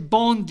from his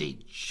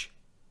bondage.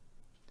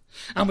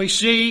 And we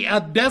see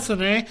at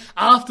Bethany,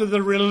 after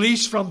the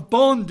release from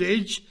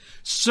bondage,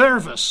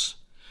 service.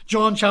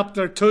 John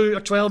chapter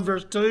 12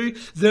 verse 2,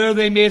 there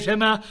they made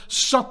him a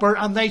supper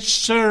and they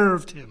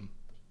served him.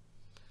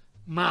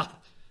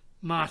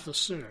 Martha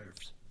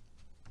served.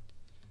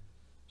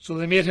 So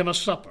they made him a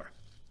supper.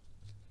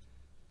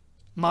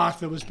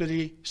 Martha was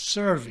busy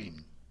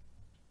serving.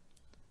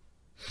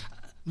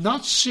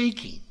 Not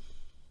seeking.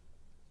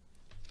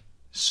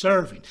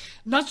 Serving.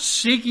 Not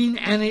seeking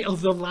any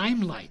of the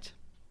limelight.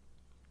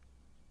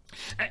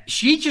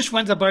 She just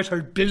went about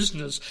her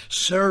business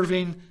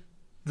serving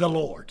the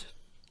Lord.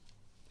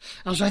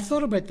 As I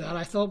thought about that,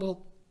 I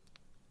thought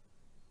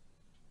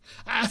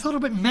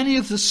about many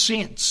of the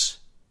saints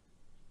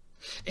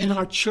in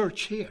our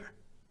church here.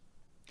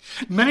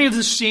 Many of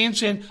the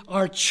saints in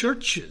our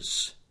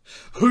churches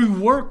who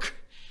work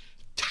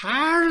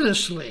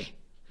tirelessly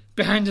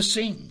behind the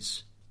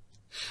scenes.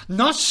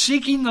 Not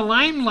seeking the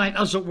limelight,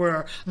 as it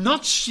were.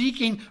 Not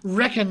seeking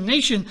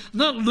recognition.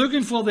 Not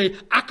looking for the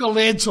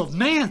accolades of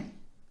men.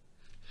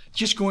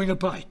 Just going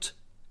about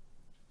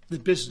the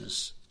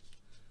business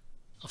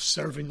of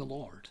serving the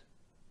Lord.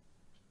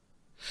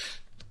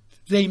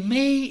 They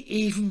may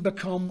even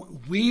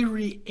become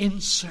weary in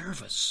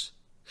service,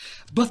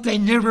 but they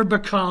never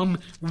become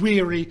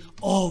weary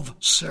of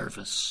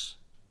service.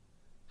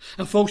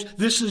 And folks,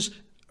 this is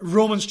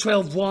Romans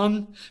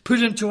 12:1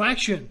 put into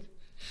action,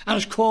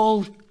 and it's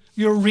called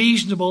your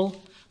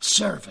reasonable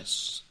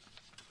service.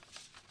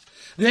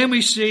 Then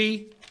we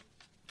see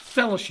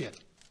fellowship.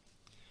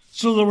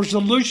 So there was the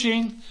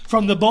loosing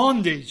from the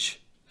bondage.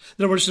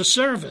 There was the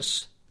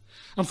service.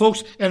 And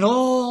folks, in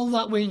all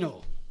that we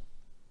know,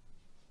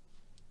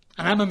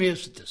 and I'm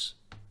amazed at this,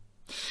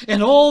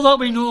 in all that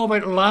we know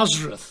about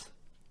Lazarus,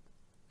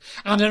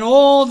 and in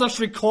all that's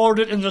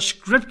recorded in the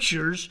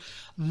Scriptures,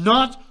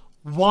 not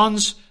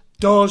once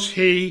does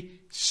he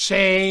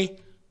say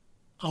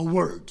a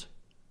word.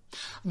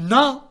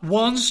 Not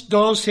once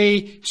does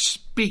he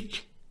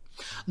speak.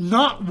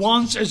 Not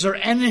once is there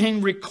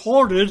anything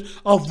recorded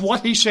of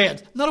what he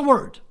said. Not a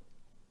word.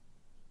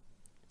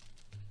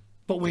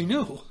 But we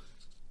know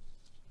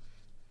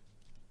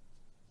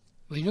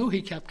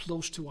he kept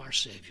close to our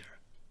Savior.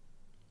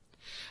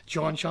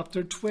 John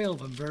chapter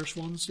 12 and verse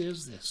 1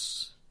 says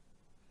this.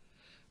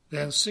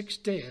 Then 6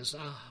 days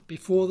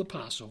before the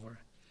Passover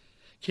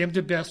came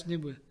to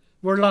Bethany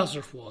where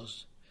Lazarus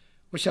was,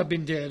 which had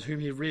been dead, whom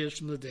he raised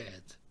from the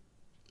dead.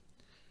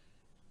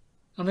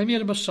 And they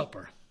made him a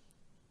supper.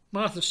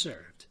 Martha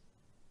served,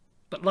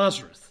 but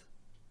Lazarus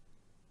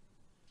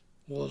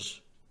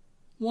was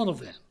one of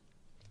them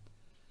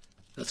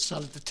that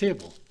sat at the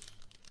table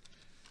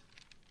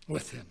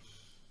with him.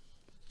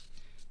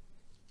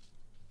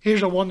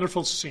 Here's a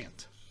wonderful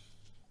saint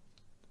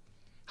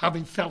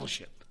having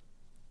fellowship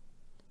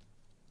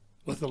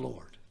with the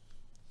Lord.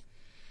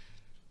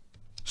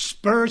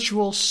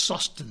 Spiritual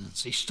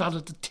sustenance. He sat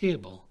at the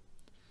table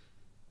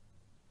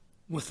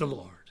with the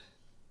Lord.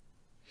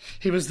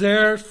 He was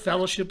there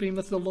fellowshipping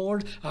with the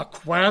Lord, a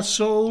quiet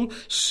soul,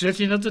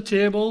 sitting at the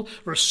table,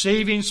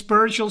 receiving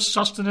spiritual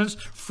sustenance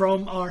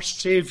from our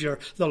Savior,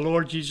 the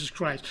Lord Jesus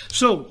Christ.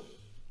 So,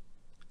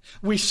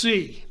 we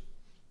see,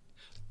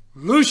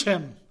 loose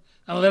him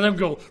and let him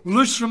go.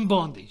 Loose from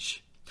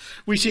bondage.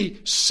 We see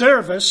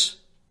service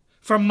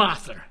from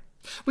Martha.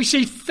 We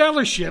see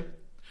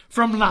fellowship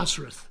from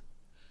Lazarus.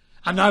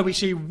 And now we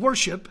see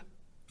worship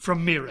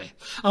from Mary.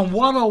 And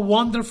what a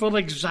wonderful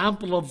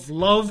example of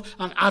love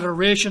and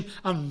adoration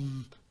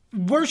and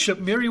worship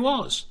Mary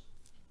was.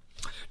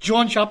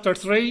 John chapter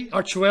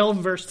 12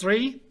 verse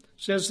 3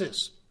 says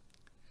this.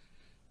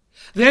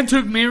 Then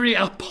took Mary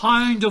a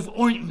pound of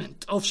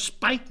ointment of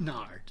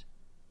spikenard,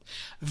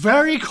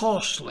 very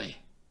costly,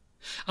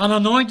 and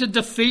anointed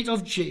the feet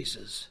of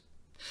Jesus,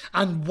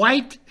 and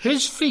wiped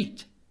his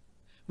feet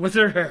with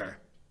her hair.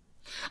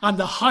 And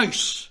the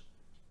house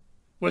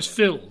was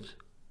filled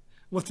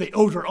with the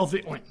odor of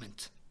the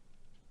ointment.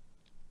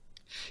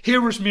 Here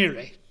was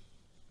Mary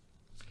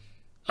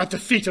at the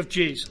feet of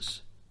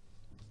Jesus,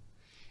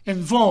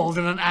 involved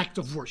in an act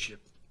of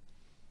worship.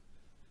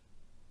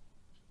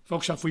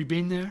 Folks, have we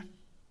been there?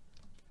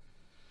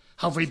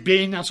 Have we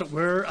been, as it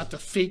were, at the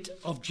feet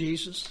of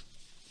Jesus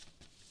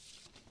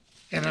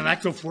in an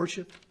act of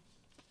worship,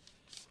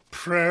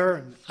 prayer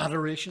and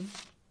adoration?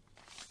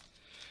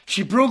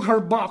 She broke her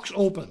box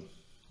open.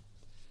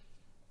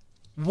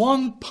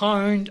 1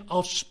 pound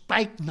of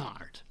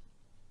spikenard.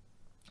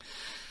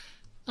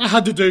 I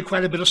had to do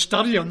quite a bit of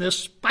study on this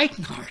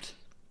spikenard.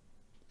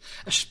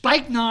 A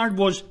spikenard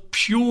was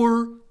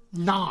pure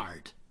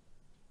nard.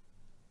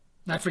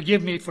 Now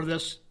forgive me for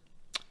this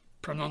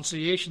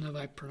pronunciation if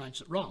I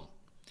pronounce it wrong.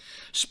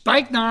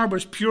 Spikenard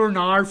was pure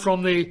nard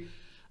from the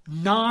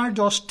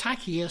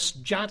Nardostachys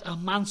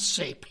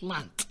jatamanse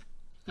plant.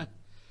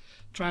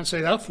 Try and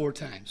say that 4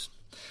 times.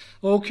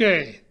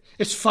 Okay.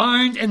 It's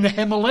found in the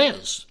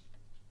Himalayas.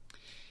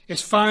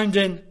 It's found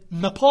in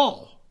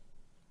Nepal.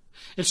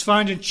 It's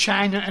found in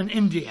China and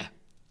India.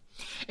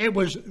 It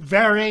was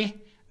very,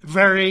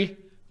 very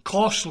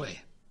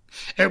costly.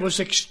 It was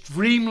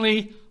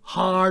extremely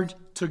hard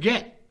to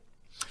get.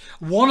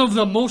 One of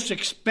the most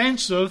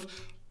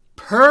expensive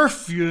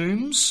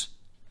perfumes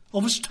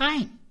of its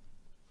time.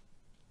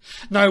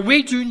 Now,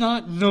 we do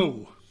not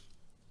know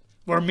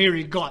where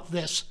Mary got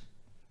this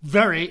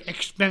very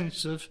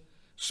expensive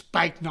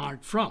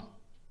spikenard from.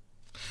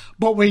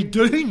 But we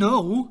do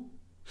know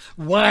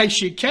why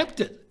she kept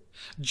it.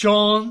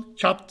 John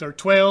chapter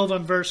 12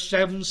 and verse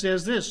 7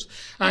 says this.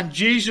 And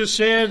Jesus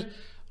said,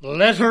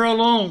 let her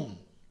alone.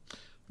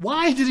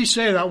 Why did he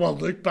say that? Well,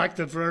 look back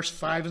to verse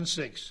 5 and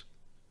 6.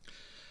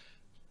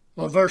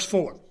 Well, verse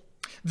 4.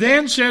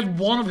 Then said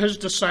one of his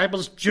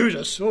disciples,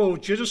 Judas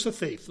the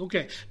thief.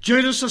 Okay,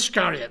 Judas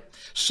Iscariot,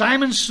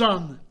 Simon's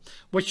son,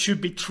 which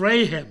should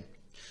betray him.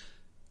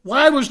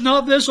 Why was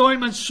not this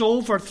ointment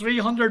sold for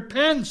 300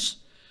 pence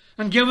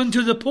and given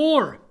to the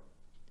poor?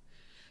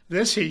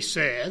 This he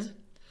said,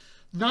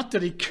 not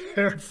that he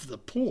cared for the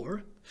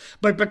poor,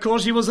 but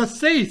because he was a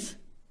thief.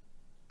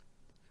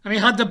 And he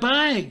had the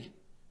bag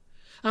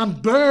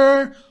and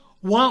bear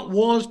what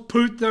was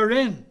put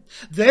therein.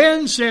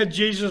 Then said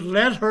Jesus,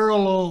 let her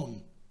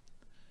alone.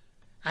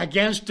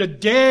 Against the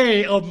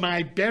day of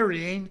my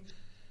burying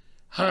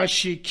has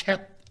she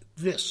kept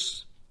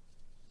this.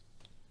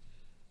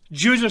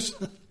 Judas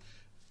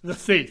the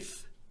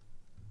thief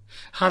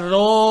had it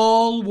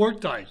all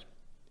worked out.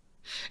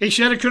 He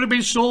said it could have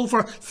been sold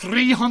for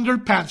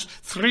 300 pence,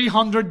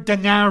 300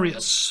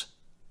 denarius.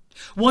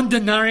 1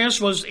 denarius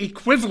was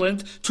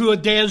equivalent to a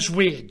day's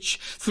wage.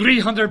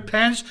 300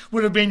 pence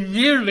would have been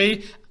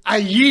nearly a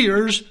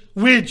year's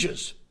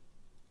wages.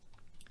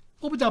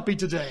 What would that be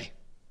today?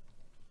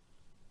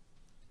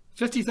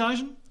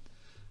 50,000?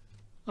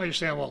 Oh, you're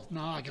saying, well,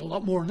 no, I get a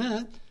lot more than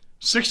that.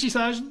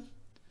 60,000?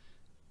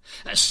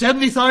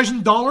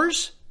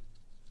 $70,000?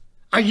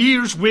 A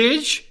year's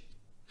wage?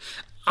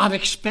 An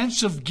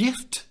expensive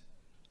gift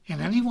in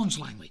anyone's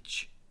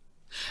language.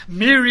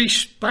 Mary's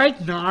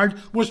spikenard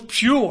was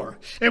pure.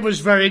 It was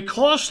very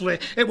costly.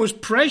 It was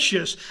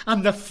precious.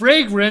 And the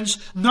fragrance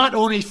not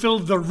only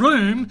filled the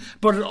room,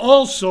 but it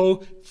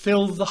also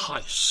filled the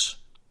house.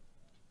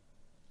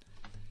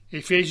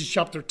 Ephesians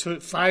chapter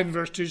 5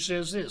 verse 2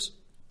 says this,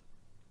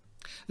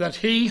 that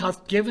he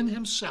hath given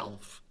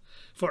himself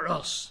for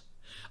us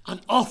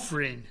an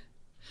offering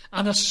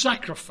and a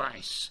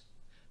sacrifice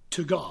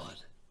to God,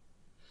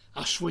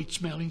 a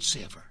sweet-smelling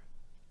savour.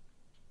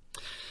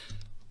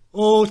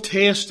 Oh,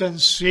 taste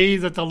and see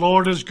that the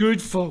Lord is good,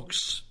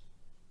 folks.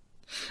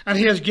 And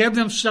he has given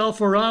himself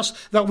for us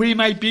that we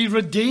might be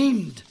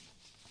redeemed.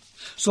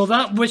 So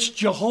that which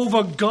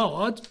Jehovah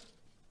God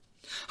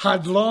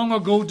had long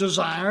ago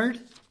desired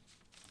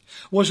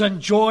was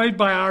enjoyed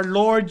by our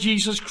Lord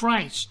Jesus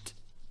Christ.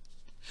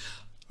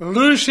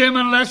 Loose him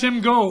and let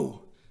him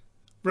go.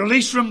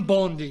 Release from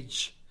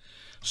bondage.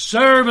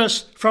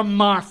 Service from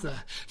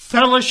Martha.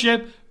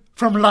 Fellowship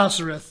from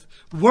Lazarus.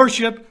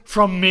 Worship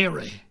from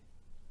Mary.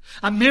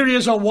 And Mary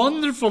is a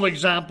wonderful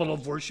example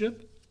of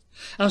worship.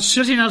 and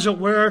sitting, as it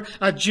were,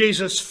 at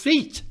Jesus'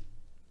 feet.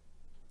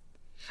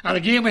 And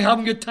again, we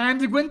haven't got time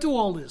to go into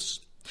all this.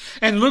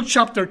 In Luke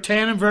chapter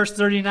 10 and verse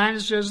 39,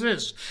 it says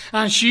this,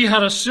 "And she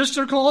had a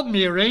sister called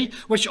Mary,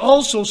 which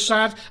also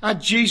sat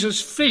at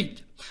Jesus'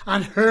 feet,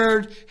 and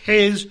heard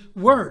his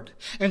word."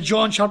 In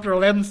John chapter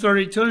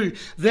 11:32,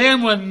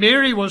 "Then when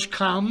Mary was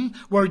come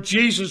where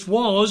Jesus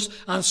was,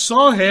 and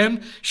saw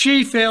him,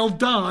 she fell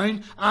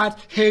down at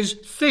his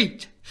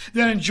feet."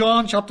 Then in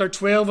John chapter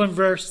 12 and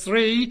verse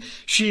 3,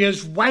 she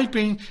is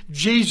wiping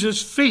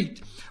Jesus'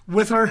 feet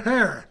with her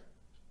hair.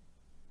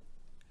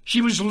 She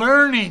was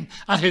learning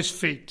at his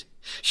feet.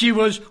 She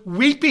was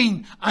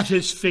weeping at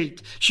his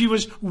feet. She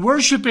was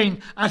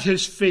worshipping at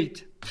his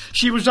feet.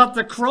 She was at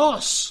the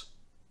cross.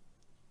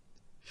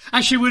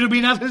 And she would have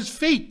been at his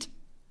feet,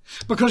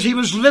 because he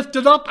was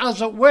lifted up,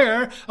 as it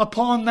were,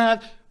 upon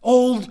that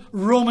old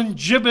Roman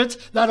gibbet,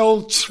 that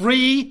old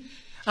tree,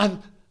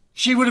 and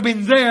she would have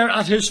been there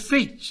at his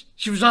feet.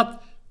 She was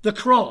at the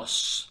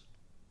cross.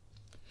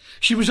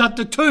 She was at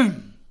the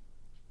tomb.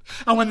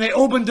 And when they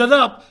opened it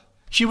up,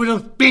 she would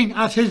have been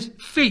at his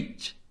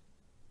feet.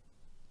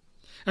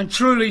 And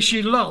truly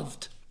she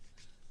loved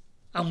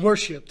and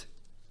worshipped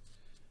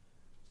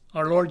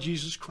our Lord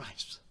Jesus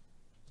Christ.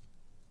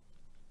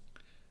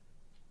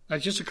 Now,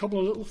 just a couple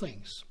of little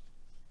things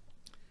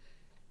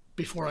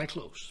before I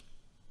close.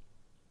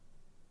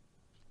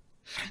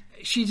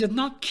 She did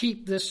not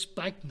keep this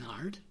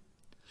spikenard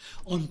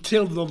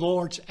until the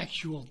Lord's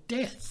actual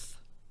death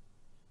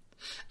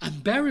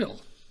and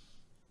burial.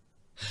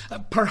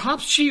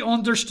 Perhaps she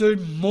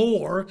understood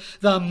more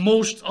than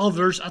most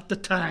others at the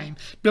time,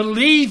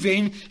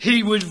 believing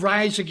he would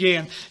rise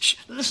again.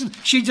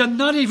 She did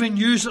not even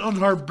use it on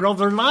her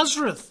brother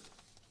Lazarus,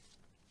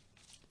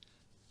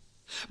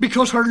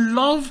 because her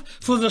love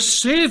for the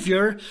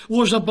Saviour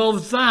was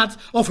above that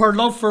of her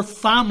love for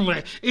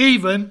family,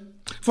 even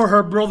for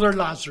her brother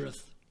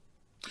Lazarus.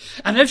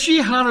 And if she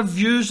had have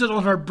used it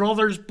on her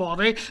brother's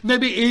body,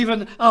 maybe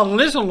even a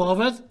little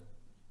of it,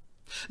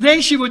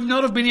 then she would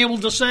not have been able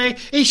to say,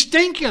 "He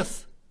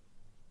stinketh,"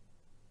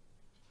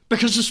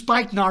 because the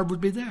spikenard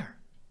would be there.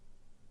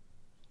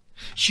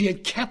 She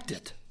had kept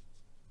it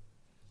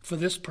for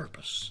this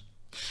purpose.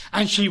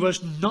 And she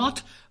was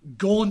not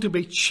going to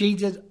be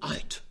cheated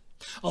out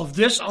of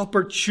this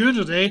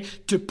opportunity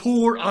to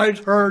pour out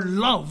her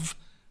love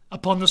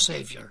upon the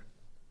Saviour.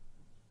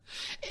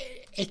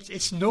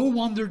 It's no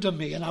wonder to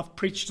me, and I've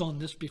preached on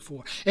this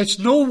before, it's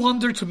no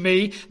wonder to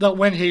me that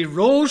when he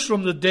rose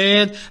from the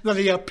dead, that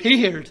he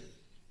appeared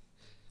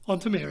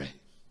unto Mary,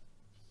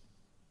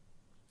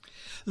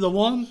 the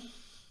one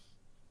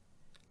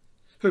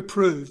who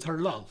proved her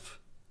love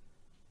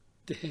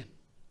to him.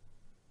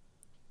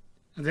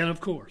 And then, of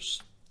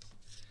course,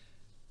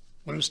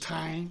 when his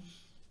time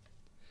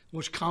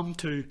was come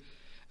to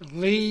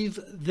leave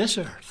this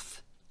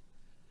earth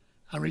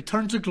and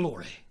return to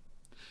glory,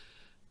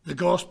 the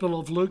Gospel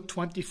of Luke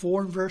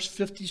 24 and verse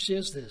 50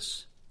 says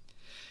this: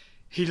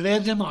 "He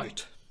led them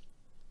out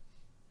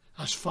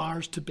as far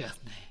as to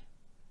Bethany,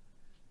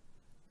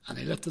 and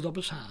he lifted up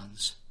his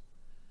hands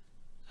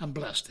and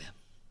blessed them."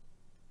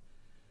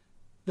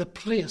 The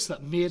place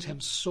that made him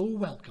so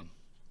welcome,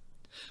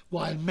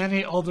 while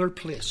many other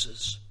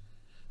places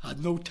had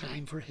no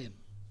time for him,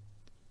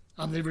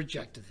 and they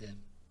rejected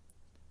him.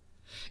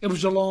 It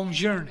was a long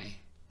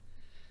journey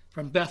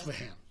from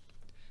Bethlehem,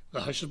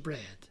 the house of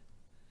bread,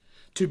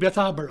 to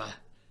Bethabara,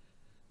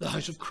 the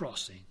house of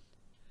crossing,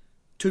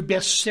 to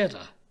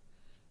Bethsaida,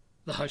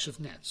 the house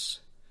of nets,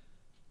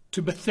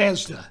 to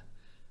Bethesda,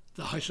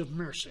 the house of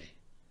mercy,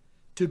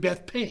 to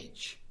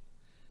Bethpage,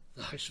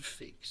 the house of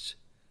figs,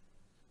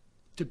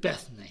 to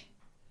Bethany,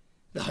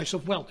 the house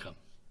of welcome,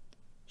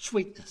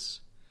 sweetness,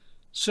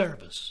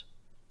 service,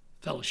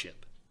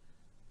 fellowship,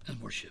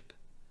 and worship.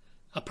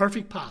 A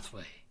perfect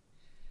pathway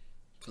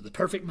for the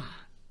perfect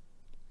man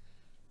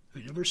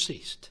who never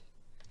ceased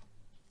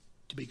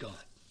to be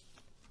God.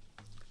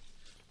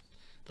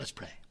 Let's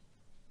pray.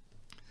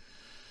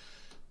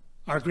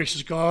 Our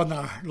gracious God and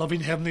our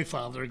loving Heavenly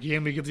Father,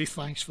 again we give thee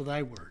thanks for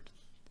thy word.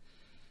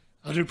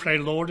 I do pray,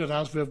 Lord, that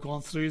as we have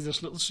gone through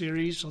this little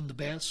series on the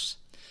best,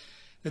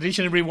 that each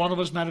and every one of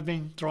us might have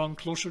been drawn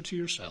closer to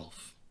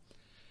yourself.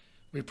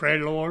 We pray,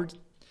 Lord,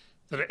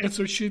 that if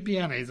there should be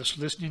any that's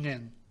listening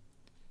in,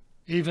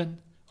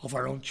 even of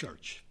our own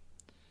church,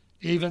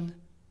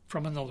 even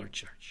from another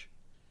church,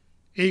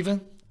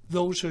 even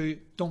those who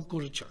don't go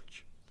to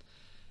church,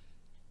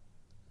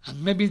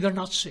 and maybe they're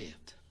not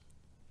saved,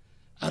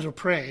 I do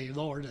pray,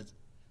 Lord, that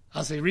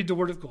as they read the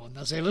Word of God,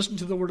 as they listen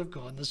to the Word of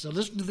God, as they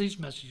listen to these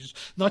messages,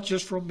 not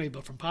just from me,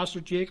 but from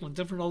Pastor Jake and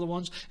different other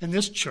ones in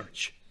this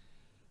church,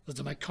 that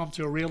they might come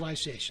to a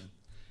realization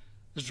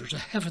that there's a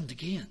heaven to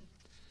gain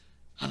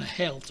and a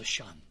hell to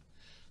shun.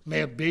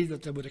 May it be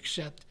that they would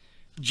accept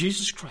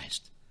Jesus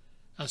Christ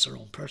as their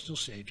own personal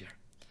Saviour.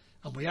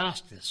 And we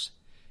ask this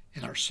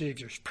in our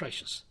Saviour's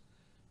precious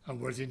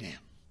and worthy name.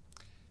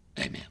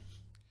 Amen.